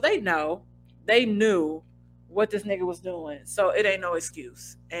of people, they knew what this nigga was doing, so it ain't no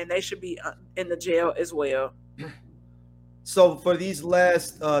excuse, and they should be in the jail as well. So for these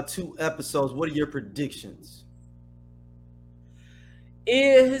last 2 episodes, what are your predictions?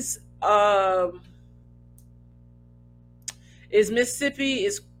 Is Mississippi,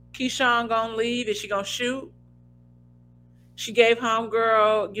 is Keyshawn gonna leave? Is she gonna shoot? She gave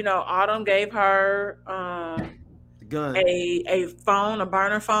homegirl, you know, Autumn gave her the gun, a phone, a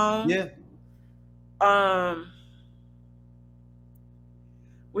burner phone. Yeah.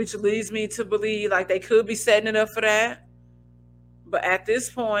 Which leads me to believe like they could be setting it up for that. But at this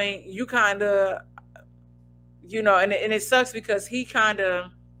point, you kind of, you know, and it sucks because he kind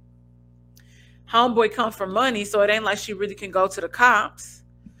of, homeboy come for money, so it ain't like she really can go to the cops.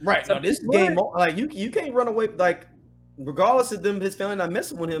 Right. So this game, like you can't run away. Like regardless of them, his family not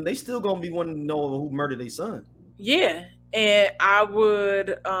messing with him, they still gonna be wanting to know who murdered their son. Yeah, and I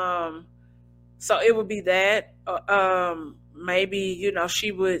would, so it would be that. Maybe, you know,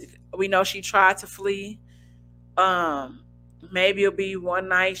 we know she tried to flee. Maybe it'll be one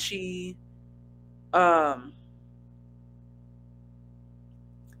night she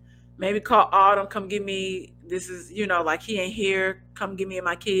maybe call Autumn, come get me, this is, you know, like he ain't here, come get me and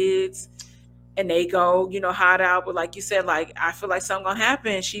my kids, and they go, you know, hide out. But like you said, like I feel like something gonna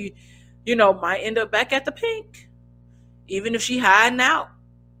happen. She, you know, might end up back at the Pink, even if she hiding out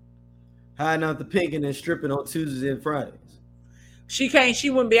the Pink and then stripping on Tuesdays and Fridays. She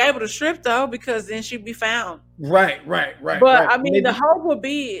wouldn't be able to strip though, because then she'd be found. Right. But I mean, the hope would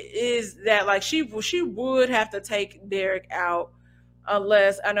be is that like she would have to take Derek out,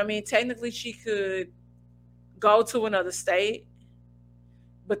 unless, and I mean, technically she could go to another state,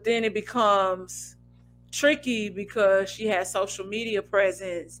 but then it becomes tricky because she has social media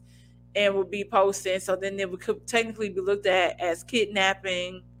presence and would be posting. So then it could technically be looked at as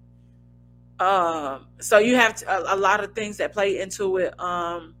kidnapping. So you have a lot of things that play into it.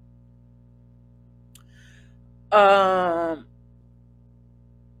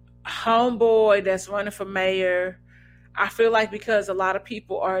 Homeboy that's running for mayor, I feel like because a lot of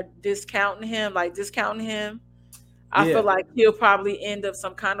people are discounting him, I feel like he'll probably end up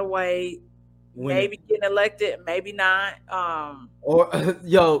some kind of way, maybe getting elected, maybe not. Or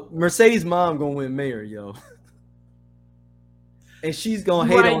yo, Mercedes' mom gonna win mayor, yo. And she's gonna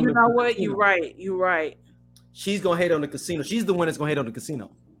hate on you know what? You're right. She's gonna hate on the casino. She's the one that's gonna hate on the casino.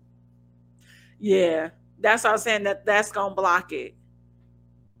 Yeah, that's what I was saying. That's gonna block it.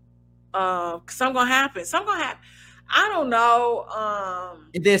 Something gonna happen. I don't know.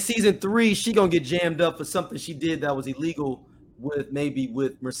 And then season 3, she gonna get jammed up for something she did that was illegal with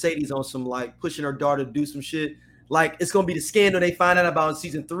Mercedes on some like pushing her daughter to do some shit. Like it's gonna be the scandal they find out about in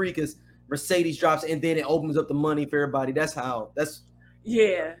season 3 because Mercedes drops and then it opens up the money for everybody.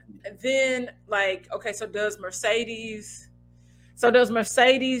 Yeah. And then like, okay, so does Mercedes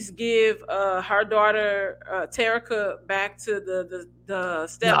give her daughter Terica back to the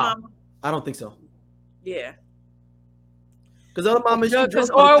stepmom? No, I don't think so. Yeah. Because other mama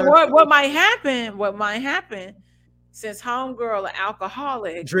what might happen since homegirl an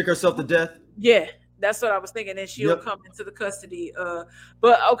alcoholic, drink herself to death. Yeah. That's what I was thinking. And she'll come into the custody.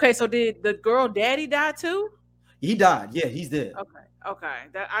 But okay, so did the girl daddy die too? He died. Yeah, he's dead. Okay.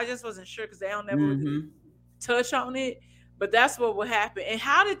 That I just wasn't sure because they don't never really touch on it. But that's what would happen. And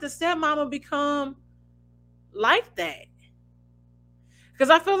how did the stepmama become like that? Because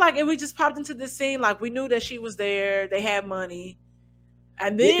I feel like if we just popped into this scene, like we knew that she was there, they had money,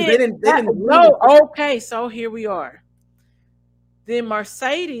 and then okay, so here we are. Then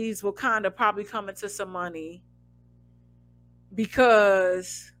Mercedes will kind of probably come into some money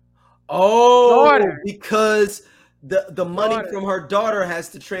because because the money from her daughter has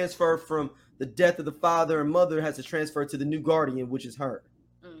to transfer from the death of the father and mother has to transfer to the new guardian, which is her.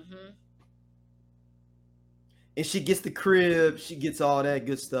 Mm-hmm. And she gets the crib, she gets all that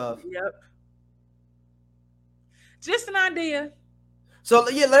good stuff. Yep. Just an idea. So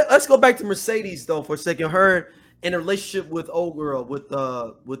yeah, let's go back to Mercedes though for a second. Her in a relationship with old girl with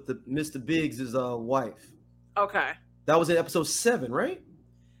the Mr. Biggs' wife. Okay. That was in episode 7, right?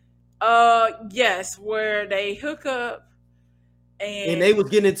 Yes, where they hook up and they was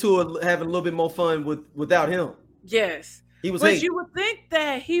getting into it, having a little bit more fun without him. Yes. He was. But you would think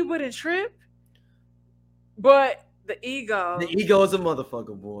that he wouldn't trip, but the ego is a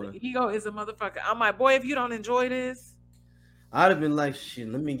motherfucker, boy. The ego is a motherfucker. I'm like, boy, if you don't enjoy this, I'd have been like, shit,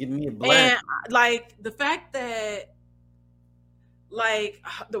 let me get me a black. And like the fact that like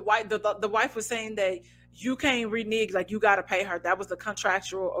the wife was saying that you can't renege, like you got to pay her. That was the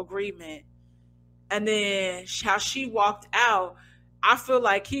contractual agreement. And then how she walked out, I feel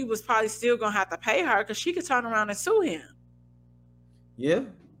like he was probably still gonna have to pay her because she could turn around and sue him. Yeah.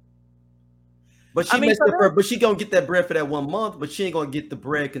 But she messed up her, but she gonna get that bread for that 1 month, but she ain't gonna get the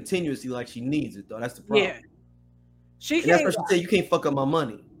bread continuously like she needs it though. That's the problem. Yeah. That's what she said. You can't fuck up my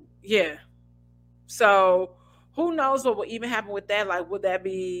money. Yeah. So who knows what will even happen with that? Like, would that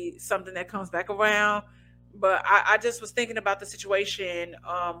be something that comes back around? But I just was thinking about the situation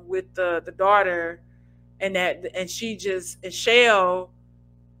with the daughter, and Shell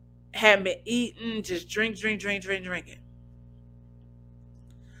had been eating, just drinking.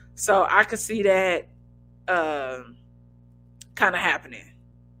 So I could see that kind of happening.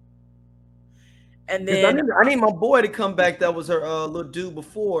 And then I need my boy to come back. That was her little dude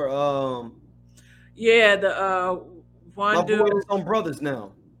before. Yeah, the one my dude. boy is on Brothers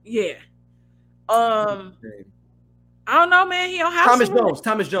now. Yeah. I don't know, man. He on house arrest.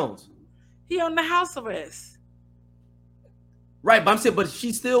 Thomas Jones. He on the house arrest. Right, but I'm saying, but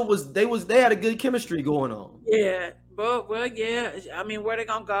she still was. They had a good chemistry going on. Yeah, but yeah. I mean, where they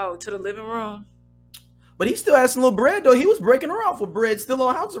gonna go? To the living room? But he still had some little bread though. He was breaking her off with bread, still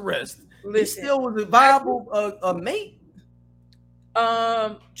on house arrest. He still was a viable mate.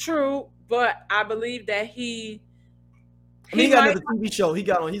 True, but I believe that he got another TV show.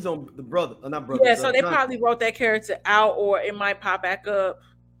 He's on the brother, not brother. Yeah, so they probably wrote that character out, or it might pop back up.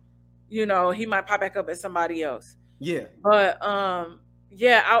 You know, he might pop back up as somebody else. Yeah. But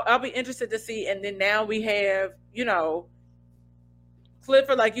yeah, I'll be interested to see. And then now we have, you know,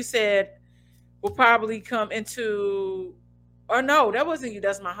 Clifford, like you said, will probably come into. Or no, that wasn't you.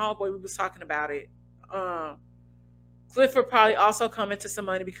 That's my homeboy. We was talking about it. Clifford probably also come into some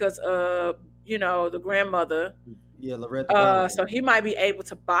money because of, you know, the grandmother. Yeah, Loretta. So he might be able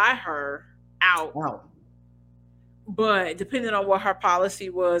to buy her out. Wow. But depending on what her policy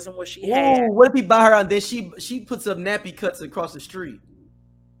was and what she had. What if he buy her out? Then she puts up nappy cuts across the street.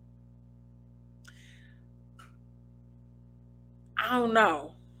 I don't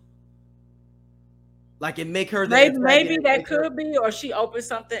know. Like it make her maybe that could be, or she opens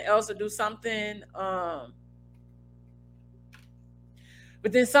something else or do something.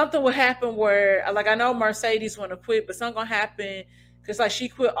 But then something will happen where, like, I know Mercedes want to quit, but something gonna happen because, like, she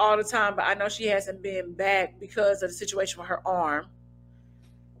quit all the time. But I know she hasn't been back because of the situation with her arm.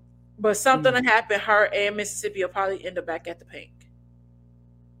 But something will happen. Her and Mississippi will probably end up back at the Pink.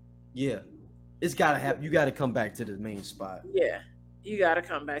 Yeah, it's gotta happen. You gotta come back to the main spot. Yeah, you gotta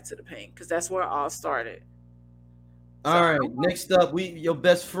come back to the Pink because that's where it all started. All right. Next up, your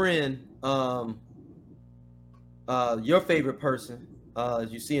best friend, your favorite person.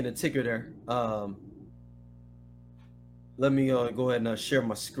 As you see in the ticker there, let me go ahead and share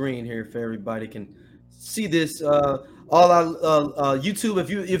my screen here for everybody can see this. All our YouTube.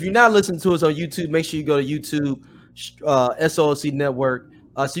 If you're not listening to us on YouTube, make sure you go to YouTube, SOLC Network,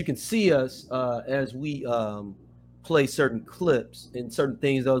 so you can see us as we play certain clips and certain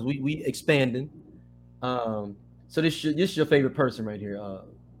things. Those we expanding. So this is your favorite person right here,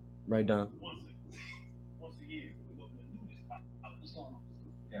 right, Don?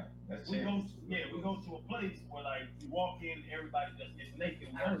 We go to a place where, like, you walk in, everybody just gets naked.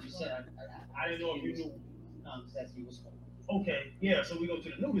 100%. I didn't know if you knew. Okay, yeah. So we go to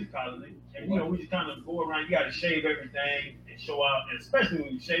the nudist colony, and you know we just kind of go around. You got to shave everything and show out, and especially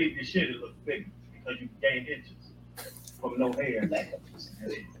when you shave your shit, it looks big because you gain inches from no hair. Just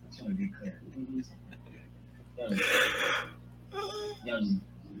want to be clear. Young,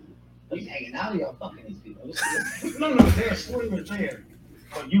 he's hanging out, y'all fucking these people. No, they're swingers there.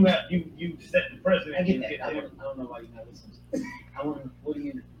 But you set the precedent. I get that. I don't know why you're not listening. What do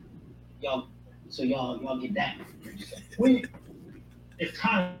you, y'all? So y'all get that? It's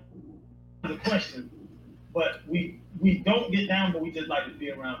kind of the question, but we don't get down, but we just like to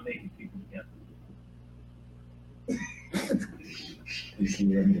be around naked people together. You see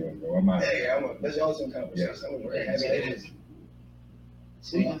what I'm doing, bro? That's awesome conversation. Yeah.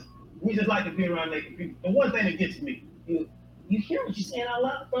 See, we just like to be around naked people. The one thing that gets me. You hear what you're saying out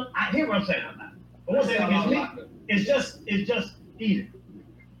loud? Bro? I hear what I'm saying out loud. But one thing that gets me is just eating.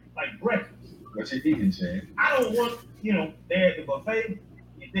 Like breakfast. What you eating, Shane? I don't want, there at the buffet,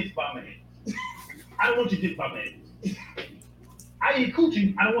 your dick's by my hands. I don't want your dick by my hands. I eat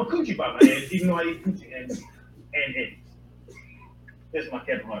coochie. I don't want coochie by my hands, even though I eat coochie and heads. That's my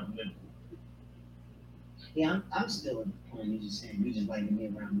Kevin Hart delivery. Yeah, I'm still at the point you just saying you just like to be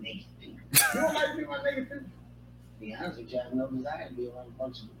around naked people. You don't like to be around naked people? To be honest with you, I have no desire to be around a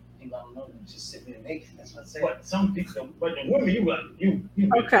bunch of people I don't know them just sitting there naked. That's what I said. But some people, but the women you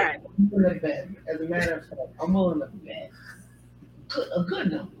Okay. I'm willing to bet. As a matter of fact, I'm willing to bet a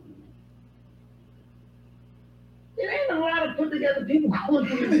good number. It ain't a lot of put together people going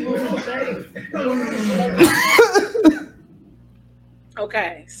through this.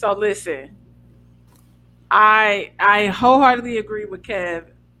 Okay, so listen, I wholeheartedly agree with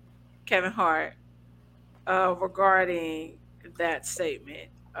Kevin Hart regarding that statement.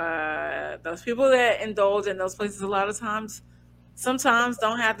 Those people that indulge in those places a lot of times, sometimes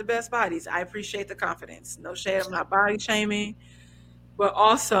don't have the best bodies. I appreciate the confidence. No shade, I'm not body shaming, but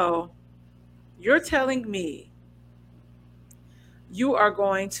also, you're telling me you are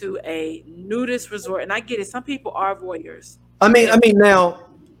going to a nudist resort, and I get it. Some people are voyeurs. I mean, now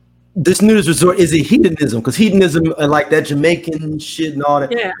this nudist resort is it hedonism? Because hedonism and like that Jamaican shit and all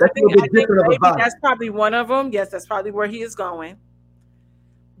that. Yeah, that's I think maybe about that's probably one of them. Yes, that's probably where he is going.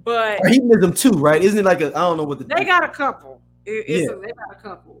 But or hedonism too, right? Isn't it like I don't know what they got a couple. They got a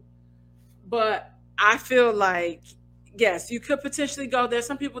couple. But I feel like yes, you could potentially go. There's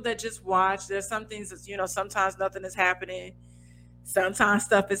some people that just watch. There's some things that sometimes nothing is happening. Sometimes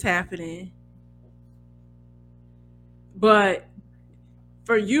stuff is happening. But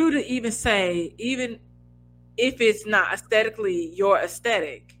for you to even say, even if it's not aesthetically your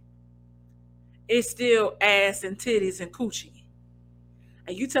aesthetic, it's still ass and titties and coochie.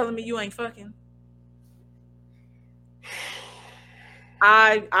 And you telling me you ain't fucking?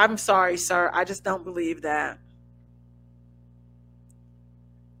 I'm sorry, sir. I just don't believe that.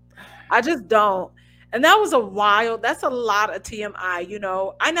 I just don't. And that was that's a lot of TMI,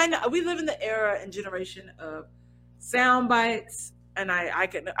 I know we live in the era and generation of sound bites, and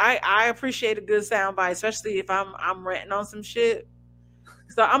I appreciate a good sound bite, especially if I'm ranting on some shit.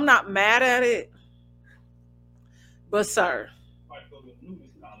 So I'm not mad at it. But sir,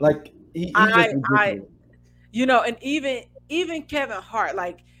 like and even Kevin Hart,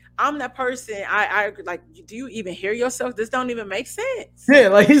 like I'm that person. I like. Do you even hear yourself? This don't even make sense. Yeah,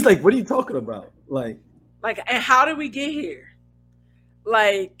 like he's like, what are you talking about? Like, and how did we get here?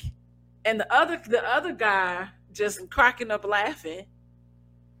 Like, and the other guy just cracking up laughing,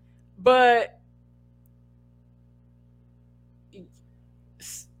 but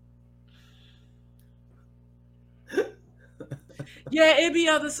yeah, it'd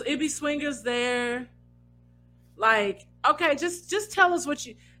be swingers there. Like, okay, just tell us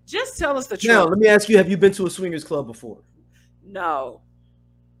just tell us the truth. Now, let me ask you: have you been to a swingers club before? No.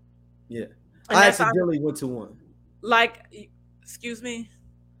 Yeah, I accidentally went to one. Like, excuse me.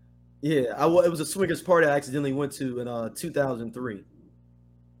 Yeah, it was a swingers party I accidentally went to in 2003.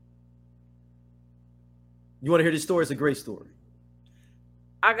 You want to hear this story? It's a great story.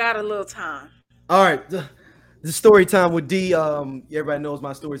 I got a little time. All right, the story time with D. Everybody knows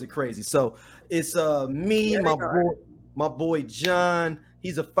my stories are crazy, so it's me, my boy John.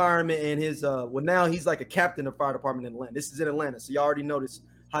 He's a fireman, and his now he's like a captain of fire department in Atlanta. This is in Atlanta, so you already noticed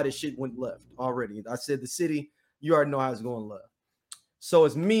how this shit went left already. I said the city, you already know how it's going left. So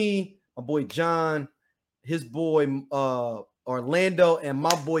it's me, my boy John, his boy Orlando, and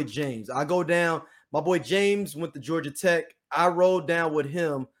my boy James. I go down. My boy James went to Georgia Tech. I rode down with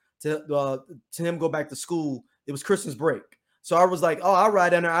him to him go back to school. It was Christmas break, so I was like, "Oh, I'll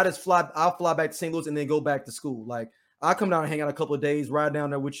ride down there. I'll fly back to St. Louis and then go back to school. Like, I'll come down and hang out a couple of days, ride down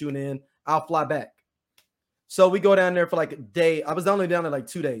there with you, and then I'll fly back." So we go down there for like a day. I was only down there like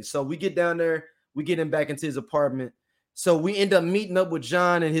 2 days. So we get down there. We get him back into his apartment. So we end up meeting up with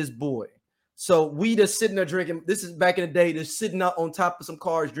John and his boy. So we just sitting there drinking. This is back in the day, just sitting out on top of some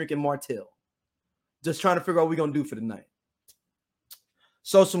cars drinking Martell. Just trying to figure out what we're going to do for the night.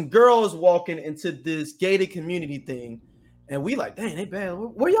 So some girls walking into this gated community thing. And we like, dang, they bad.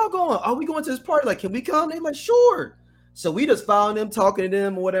 Where y'all going? Are we going to this party? Like, can we come? They like, sure. So we just following them, talking to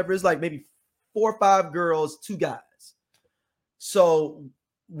them or whatever. It's like maybe 4 or 5 girls, 2 guys. So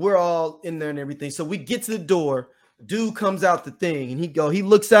we're all in there and everything. So we get to the door. Dude comes out the thing and he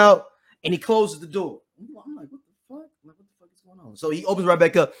looks out and he closes the door. I'm like, what the fuck? Like, what the fuck is going on? So he opens right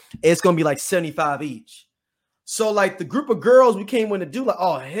back up. And it's going to be like 75 each. So like the group of girls we came in to do like,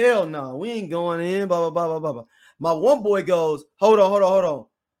 oh, hell no, we ain't going in, blah, blah, blah, blah, blah, blah. My one boy goes, hold on.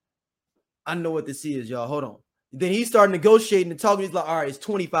 I know what this is, y'all. Hold on. Then he started negotiating and talking. He's like, all right, it's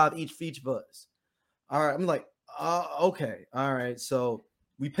 25 each for each of us. All right. I'm like, okay. All right. So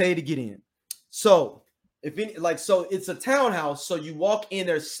we pay to get in. So so it's a townhouse. So you walk in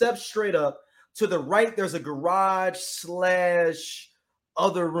there, step straight up. To the right, there's a garage /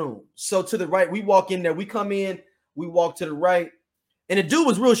 other room. So to the right, we walk in there. We come in. We walk to the right. And the dude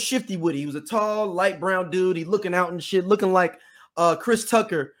was real shifty with it. He was a tall, light brown dude. He looking out and shit, looking like Chris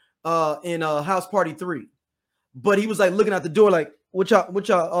Tucker in House Party 3. But he was like looking out the door like, what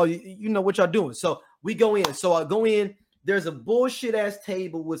y'all, oh, you know what y'all doing. So we go in. So I go in, there's a bullshit ass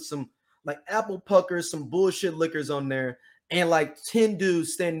table with some like apple puckers, some bullshit liquors on there, and like 10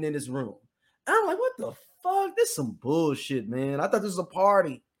 dudes standing in this room. And I'm like, what the fuck? This is some bullshit, man. I thought this was a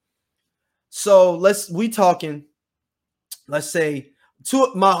party. So let's say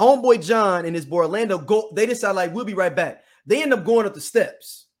my homeboy John and his boy Orlando they decide like we'll be right back. They end up going up the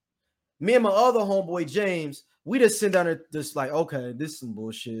steps. Me and my other homeboy James, we just sit down there just like, okay, this is some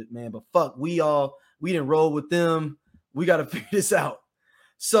bullshit, man. But fuck, we didn't roll with them. We got to figure this out.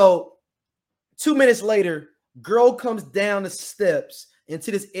 So 2 minutes later, girl comes down the steps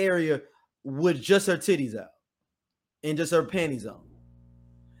into this area with just her titties out and just her panties on.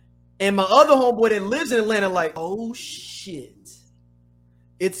 And my other homeboy that lives in Atlanta like, oh shit,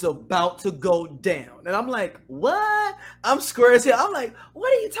 it's about to go down. And I'm like, what? I'm square as hell. I'm like,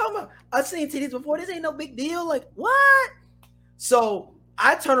 what are you talking about? I've seen titties before. This ain't no big deal. Like, what? So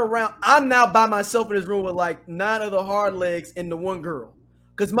I turn around. I'm now by myself in this room with like 9 other hard legs and the one girl.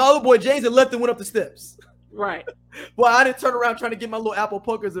 Because my other boy James had left and went up the steps. Right. Well, I didn't turn around trying to get my little apple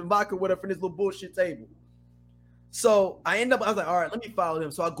puckers and vodka with her from this little bullshit table. So I was like, all right, let me follow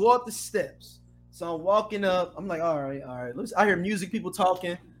them. So I go up the steps. So I'm walking up. I'm like, all right. I hear music, people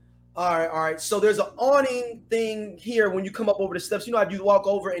talking. All right. So there's an awning thing here when you come up over the steps. You know how you walk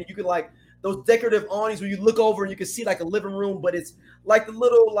over and you can like those decorative awnings where you look over and you can see like a living room, but it's like the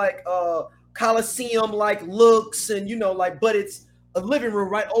little like Coliseum like looks and you know like, but it's a living room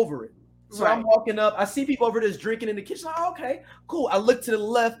right over it. So right. I'm walking up. I see people over there just drinking in the kitchen. Oh, okay, cool. I look to the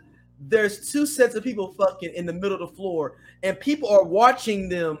left. There's 2 sets of people fucking in the middle of the floor, and people are watching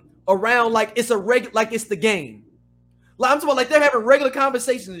them around like it's like it's the game. Like I'm talking about like they're having regular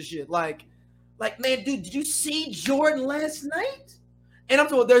conversations and shit. Like, man, dude, did you see Jordan last night? And I'm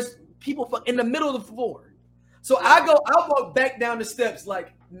talking about there's people in the middle of the floor. So I walk back down the steps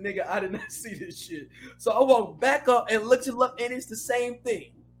like, nigga, I did not see this shit. So I walk back up and look to the left, and it's the same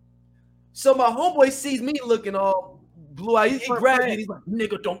thing. So my homeboy sees me looking all blue eyed. He grabs me and he's like,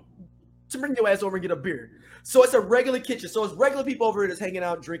 nigga, don't bring your ass over and get a beer. So it's a regular kitchen. So it's regular people over here that's hanging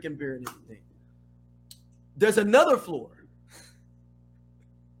out, drinking beer and everything. There's another floor.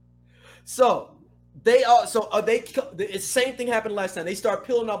 So the same thing happened last time. They start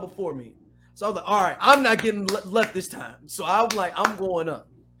peeling out before me. So I was like, all right, I'm not getting left this time. So I was like, I'm going up.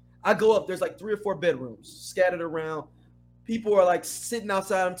 I go up. There's like 3 or 4 bedrooms scattered around. People are like sitting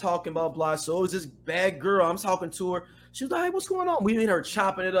outside. I'm talking about blah. So it was this bad girl. I'm talking to her. She was like, hey, what's going on? We made her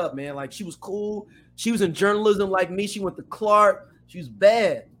chopping it up, man. Like she was cool. She was in journalism like me. She went to Clark. She was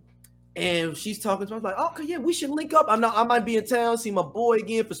bad. And she's talking to me. I was like, okay, yeah, we should link up. I might be in town, see my boy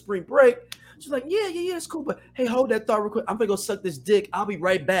again for spring break. She's like, yeah, it's cool. But hey, hold that thought real quick. I'm gonna go suck this dick. I'll be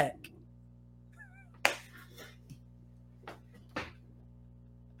right back.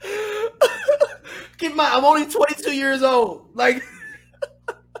 Keep in mind, I'm only 22 years old. Like,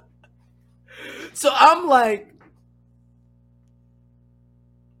 so I'm like,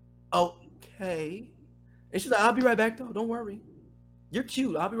 okay. And she's like, I'll be right back though. Don't worry. You're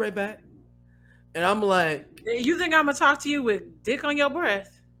cute. I'll be right back. And I'm like, you think I'm gonna talk to you with dick on your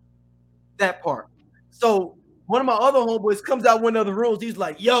breath? That part. So one of my other homeboys comes out one of the rooms. He's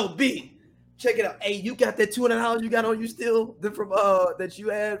like, yo, B, check it out. Hey, you got that $200 you got on you still from that you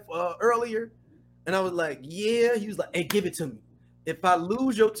had earlier? And I was like, yeah. He was like, hey, give it to me. If I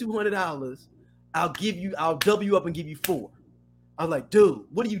lose your $200, I'll double you up and give you 4. I was like, dude,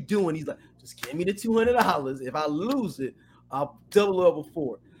 what are you doing? He's like, just give me the $200. If I lose it, I'll double it up with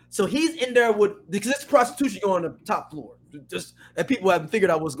 4. So he's in there because it's prostitution going on the top floor. Just and people haven't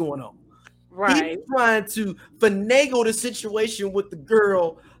figured out what's going on. Right. He's trying to finagle the situation with the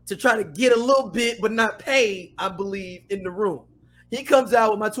girl to try to get a little bit, but not pay, I believe, in the room. He comes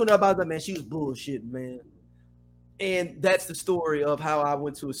out with my $200. Like, man, she was bullshit, man. And that's the story of how I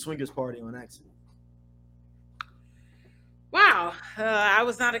went to a swingers party on accident. Wow, I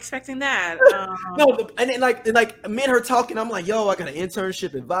was not expecting that. No, and then like me and her talking, I'm like, yo, I got an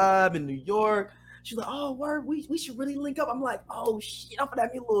internship at Vibe in New York. She's like, oh, word, we should really link up. I'm like, oh shit, I'm gonna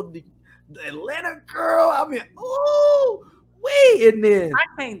have me a little Atlanta girl. I mean, oh, wait, and then I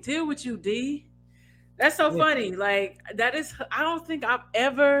can't deal with you, D. That's so funny. Like that is, I don't think I've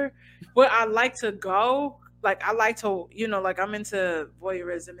ever. Where I like to go. Like I like to, like I'm into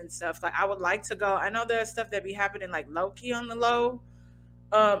voyeurism and stuff. Like I would like to go. I know there's stuff that be happening like low key on the low.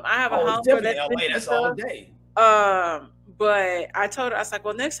 I have a homegirl that's all day. But I told her, I was like,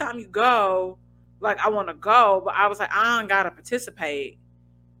 well, next time you go, like I want to go, but I was like, I don't gotta participate,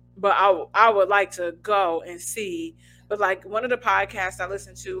 but I would like to go and see. But like one of the podcasts I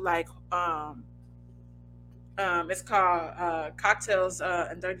listen to, like it's called Cocktails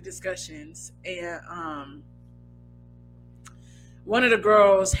and Dirty Discussions, and one of the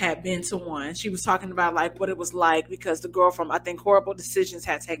girls had been to one. She was talking about like what it was like because the girl from I think Horrible Decisions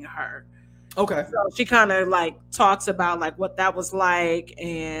had taken her. Okay. So she kind of like talks about like what that was like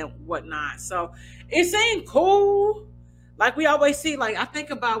and whatnot. So it seemed cool. Like we always see, like I think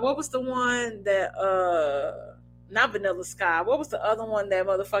about what was the one that not Vanilla Sky. What was the other one that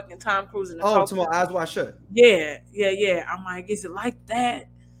motherfucking Tom Cruise in the Tomorrow Eyes Wide Shut. Yeah. I'm like, is it like that?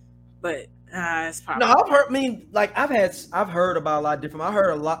 But it's probably no. I've heard. I mean, like I've heard about a lot of different. I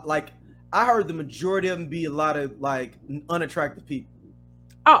heard a lot. Like I heard the majority of them be a lot of like unattractive people.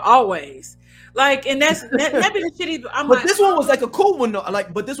 Oh, always. Like, and that be the shitty. But like, this one was like a cool one though.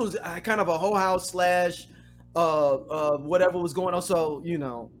 Like, but this was kind of a whole house / whatever was going on. So you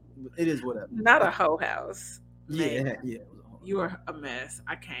know, it is whatever. Not a whole house. Yeah. You are a mess.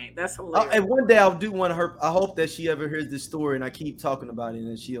 I can't. That's hilarious. And one day I'll do one of her. I hope that she ever hears this story and I keep talking about it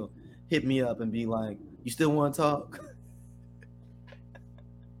and she'll hit me up and be like, "You still want to talk?"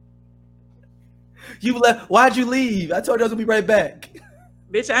 You left. Why'd you leave? I told you I was gonna be right back.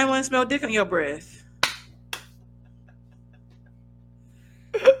 Bitch, I ain't want to smell dick on your breath.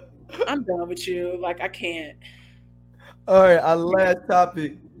 I'm done with you. Like, I can't. All right, our last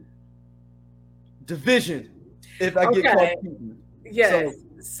topic. Division. If I get caught cheating. Yes.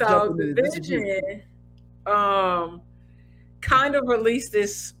 So Division kind of released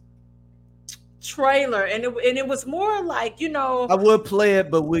this trailer and it was more like, you know. I would play it,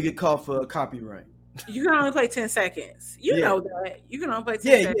 but we'll get caught for copyright. You can only play 10 seconds. You know that. You can only play 10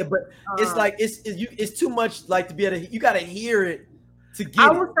 seconds. Yeah, but it's like it's too much like to be able to, you gotta hear it to get I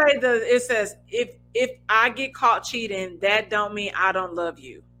would say it says if I get caught cheating, that don't mean I don't love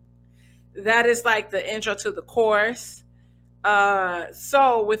you. That is like the intro to the chorus.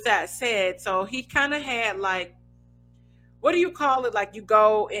 So with that said, so he kind of had like, what do you call it? Like you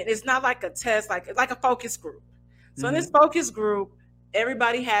go and it's not like a test, like a focus group. So in this focus group,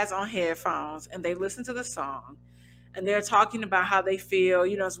 everybody has on headphones and they listen to the song and they're talking about how they feel,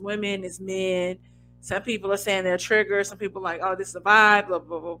 you know, as women, as men. Some people are saying they're triggered. Some people are like, oh, this is a vibe, blah,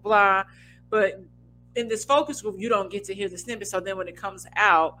 blah, blah, blah. But in this focus group, you don't get to hear the snippet. So then when it comes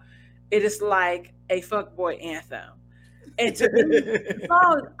out, it is like a fuckboy anthem. And to me,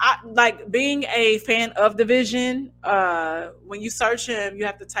 like being a fan of Division, when you search him, you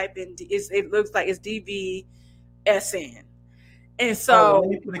have to type in, it looks like it's DVSN. And so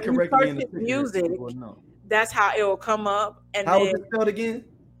when you search his music, that's how it will come up. And how is it spelled again?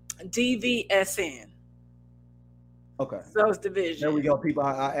 DVSN. Okay. So it's Division. There we go, people.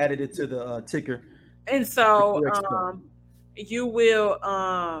 I added it to the ticker. And so you will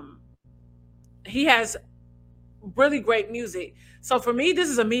he has really great music. So for me, this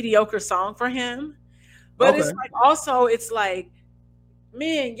is a mediocre song for him. But it's like also it's like,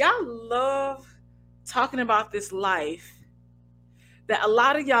 man, y'all love talking about this life that a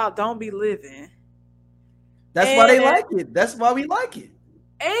lot of y'all don't be living. That's why they like it. That's why we like it.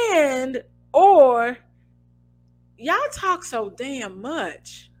 And or y'all talk so damn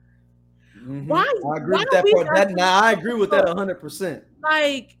much. Why? I agree with that part. I agree with that 100%.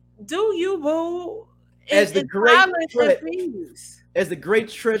 Like, do you, boo? As the great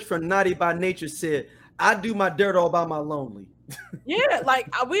Stretch from Naughty by Nature said, I do my dirt all by my lonely. Yeah, like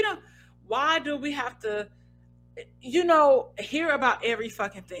we don't. Why do we have to, you know, hear about every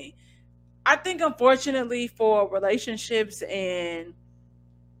fucking thing? I think, unfortunately, for relationships and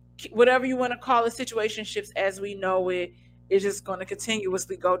whatever you want to call it, situationships as we know it, is just going to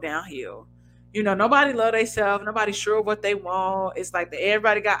continuously go downhill. You know, nobody love themselves. Nobody sure what they want. It's like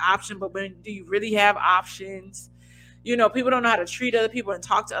everybody got options, but when do you really have options? You know, people don't know how to treat other people and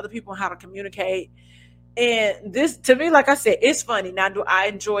talk to other people and how to communicate. And this, to me, like I said, it's funny. Now, do I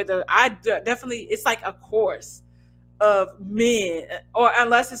enjoy definitely, it's like a course of men, or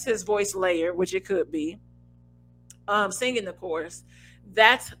unless it's his voice layer, which it could be, singing the chorus.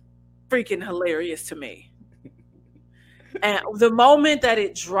 That's freaking hilarious to me. And the moment that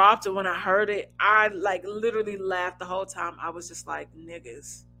it dropped and when I heard it, I like literally laughed the whole time. I was just like,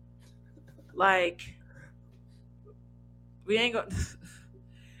 niggas. Like, we ain't gonna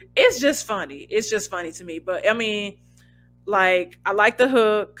it's just funny. It's just funny to me. But I mean, like, I like the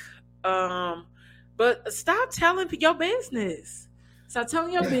hook. But stop telling your business. Stop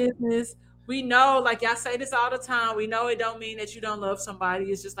telling your business. We know, like y'all say this all the time. We know it don't mean that you don't love somebody.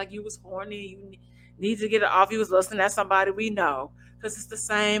 It's just like you was horny. You need to get it off. You was listening at somebody. We know. Because it's the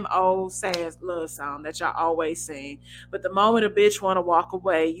same old sad love song that y'all always sing. But the moment a bitch want to walk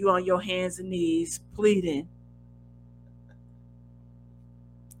away, you on your hands and knees pleading.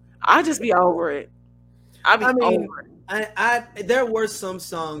 I just be over it. I mean, over it. There were some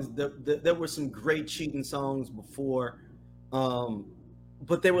songs there were some great cheating songs before,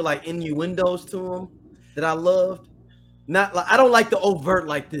 but they were like innuendos to them that I loved. Not like I don't like the overt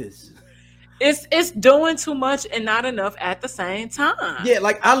like this. It's doing too much and not enough at the same time. Yeah,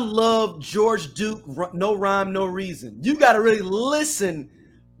 like I love George Duke, No Rhyme, No Reason. You got to really listen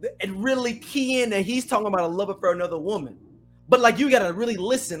and really key in that he's talking about a love for another woman. But like you got to really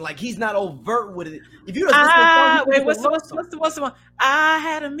listen. Like he's not overt with it. If you just wait, what's the one? I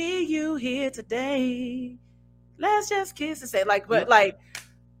had to meet you here today. Let's just kiss and say like, but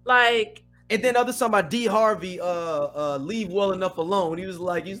like. And then other song by D Harvey, Leave Well Enough Alone. He's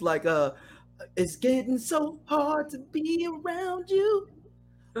like, it's getting so hard to be around you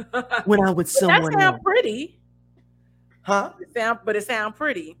when I'm with someone. That sound pretty, huh? It sound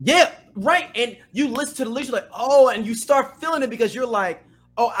pretty. Yeah, right. And you listen to the lyrics, like, oh, and you start feeling it because you're like,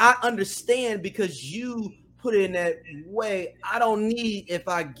 oh, I understand because you put it in that way. I don't need if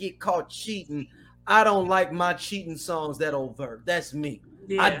I get caught cheating. I don't like my cheating songs that overt. That's me.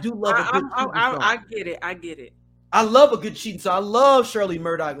 Yeah. I do love a good cheating song. I get it. I love a good cheating song. I love Shirley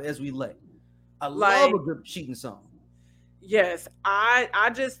Murdoch As We Lay. I love a good cheating song. Yes,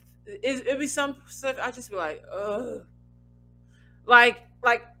 I just it'd be some stuff I just be like, ugh. Like,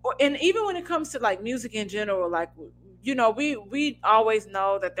 and even when it comes to like music in general, like you know, we always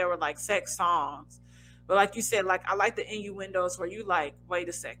know that there were like sex songs, but like you said, like I like the innuendos where you like, wait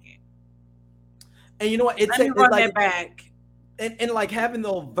a second, and you know what? It's run like, that back. And like having the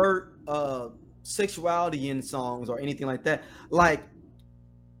overt sexuality in songs or anything like that, like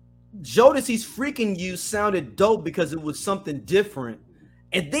Jodeci's Freaking You sounded dope because it was something different.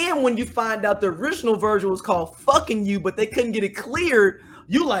 And then when you find out the original version was called Fucking You, but they couldn't get it cleared,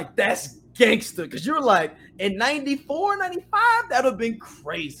 you like, that's gangster. Because you're like, in 94, 95, that would have been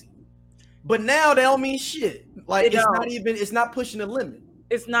crazy. But now they don't mean shit. Like it's not pushing the limit.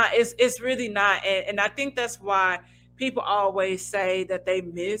 It's not, it's really not. And I think that's why people always say that they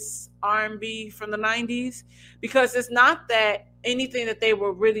miss R&B from the 90s, because it's not that anything that they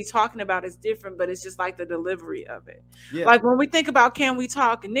were really talking about is different, but it's just like the delivery of it. Yeah. Like when we think about Can We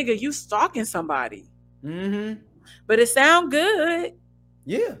Talk, nigga, you stalking somebody. Mm-hmm. But it sound good.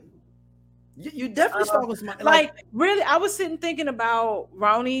 Yeah. You definitely stalking somebody. Like really, I was sitting thinking about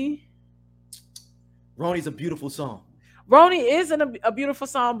Roni. Roni's a beautiful song. Roni is a beautiful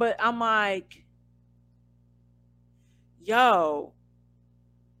song, but I'm like, yo,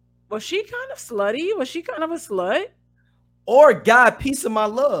 was she kind of slutty? Was she kind of a slut? Or God, Piece of My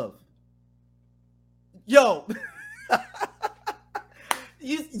Love. Yo,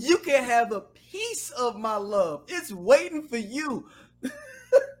 you can have a piece of my love. It's waiting for you.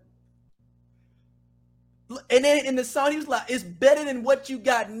 And then in the song, he was like, it's better than what you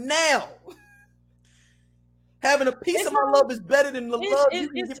got now. Having a piece of my love is better than the love you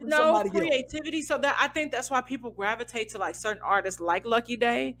can get from somebody else. Creativity. So that I think that's why people gravitate to like certain artists like Lucky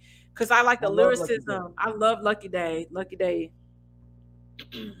Daye, because I like the lyricism. I love Lucky Daye. Lucky Daye.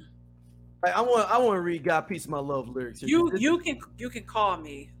 I want to read God Piece of My Love lyrics. You can call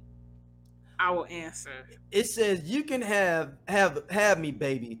me. I will answer. It says you can have me,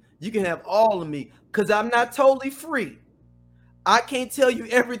 baby. You can have all of me, because I'm not totally free. I can't tell you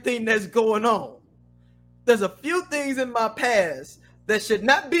everything that's going on. There's a few things in my past that should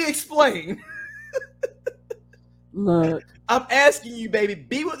not be explained. Look, I'm asking you, baby,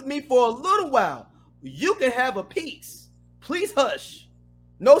 be with me for a little while. You can have a piece. Please hush.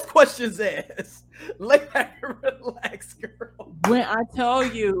 No questions asked. Lay back and relax, girl. When I tell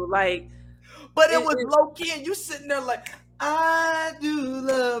you, like, but it was low key, and you sitting there like, I do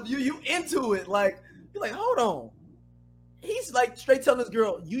love you. You into it, like you're like, hold on. He's like straight telling this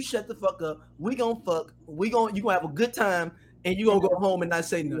girl, you shut the fuck up. We gonna fuck. You gonna have a good time, and you gonna go home and not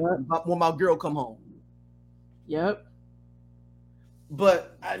say nothing when my girl come home. Yep.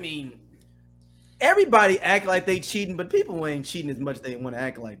 But I mean, everybody act like they cheating, but people ain't cheating as much as they want to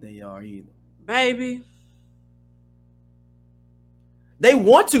act like they are either. Baby. They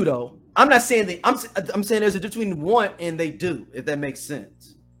want to though. I'm not saying they. I'm saying there's a difference between want and they do, if that makes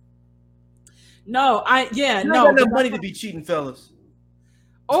sense. No, you don't got enough money to be cheating, fellas.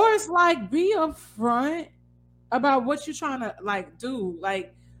 Or it's like be upfront about what you're trying to like do.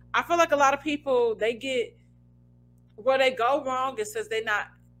 Like I feel like a lot of people they get where they go wrong is because they're not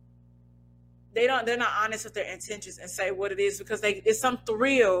honest with their intentions and say what it is, because it's some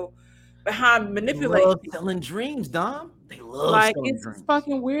thrill behind manipulating. They love selling dreams, Dom. They love like selling it's dreams.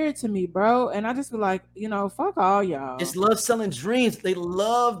 Fucking weird to me, bro. And I just be like, fuck all y'all. It's love selling dreams. They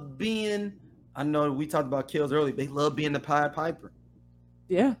love being. I know we talked about kills earlier. They love being the Pied Piper.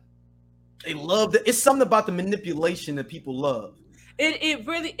 Yeah. They love it. It's something about the manipulation that people love. It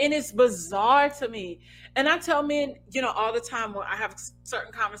really, and it's bizarre to me. And I tell men, you know, all the time when I have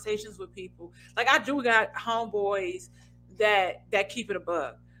certain conversations with people, like I do got homeboys that keep it a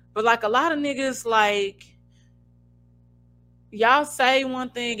bug. But like a lot of niggas, like y'all say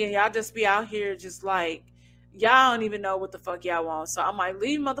one thing and y'all just be out here just like y'all don't even know what the fuck y'all want. So I'm like,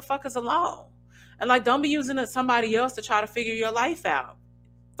 leave motherfuckers alone. And like, don't be using somebody else to try to figure your life out.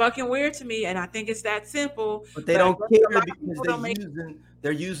 Fucking weird to me, and I think it's that simple. But they don't care because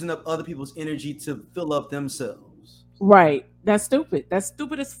they're using up other people's energy to fill up themselves. Right. That's stupid. That's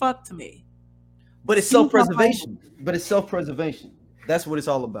stupid as fuck to me. But it's self-preservation. That's what it's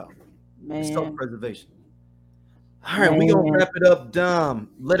all about. Man. It's self-preservation. All right, we're gonna wrap it up, Dom.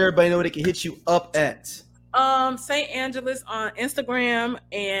 Let everybody know what they can hit you up at. St. Angelus on Instagram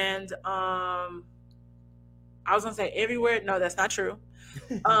and I was gonna say everywhere. No, that's not true.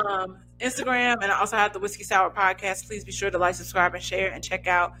 Instagram, and I also have the Whiskey Sour podcast. Please be sure to like, subscribe, and share, and check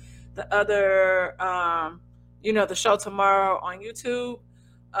out the other the show tomorrow on YouTube.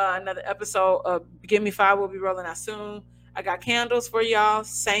 Another episode of Give Me Five will be rolling out soon. I got candles for y'all.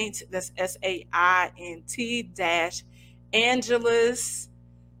 Saint, that's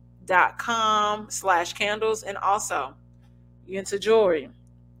SAINT-Angelus.com/candles. And also, you into jewelry,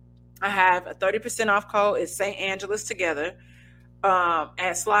 I have a 30% off code. It's St. Angelus together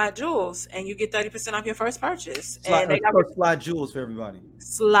at Slide Jewels, and you get 30% off your first purchase. Slide, and they got Slide Jewels for everybody.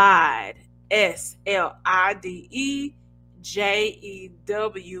 Slide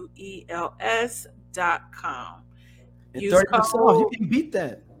SLIDEJEWELS.com. And 30% off, you can beat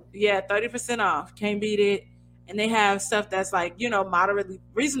that. Yeah, 30% off. Can't beat it. And they have stuff that's like, moderately,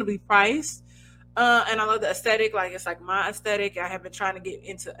 reasonably priced. And I love the aesthetic. Like, it's like my aesthetic. I have been trying to get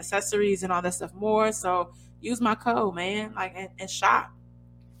into accessories and all that stuff more. So use my code, man, and shop.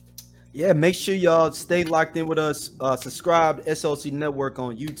 Yeah, make sure y'all stay locked in with us. Subscribe to SLC Network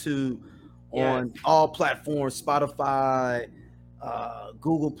on YouTube, on all platforms, Spotify,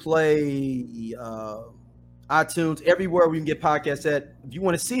 Google Play, iTunes, everywhere we can get podcasts at. If you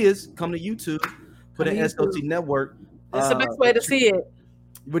want to see us, come to YouTube, put in SLC Network. That's the best way to see it.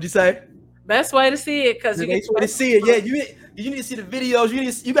 What'd you say? Best way to see it, because you get to see it. Yeah, you need to see the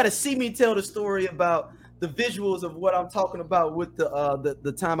videos. You got to see me tell the story about the visuals of what I'm talking about with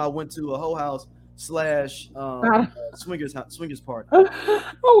the time I went to a whole house / swingers party.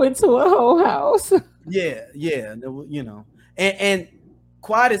 I went to a whole house. Yeah, and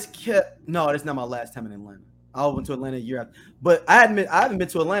quiet as kept. No, that's not my last time in Atlanta. I went to Atlanta a year after, but I haven't been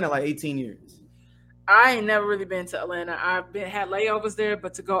to Atlanta in like 18 years. I ain't never really been to Atlanta. I've had layovers there,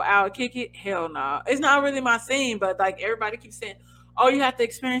 but to go out and kick it, hell no. It's not really my scene, but like everybody keeps saying, oh, you have to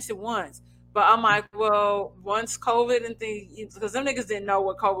experience it once. But I'm like, well, once COVID and things, because them niggas didn't know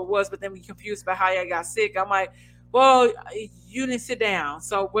what COVID was, but then we confused about how y'all got sick. I'm like, well, you didn't sit down,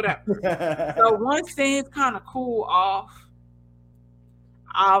 so whatever. So once things kind of cool off,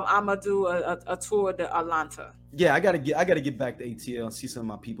 I'm gonna do a tour to Atlanta. Yeah, I gotta get back to ATL and see some of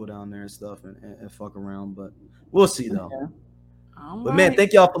my people down there and stuff and fuck around, but we'll see though. Yeah. But man,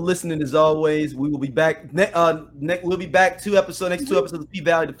 thank y'all for listening as always. We will be back. We'll be back next 2 episodes of P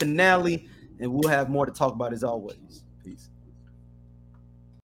Valley, the finale, and we'll have more to talk about as always.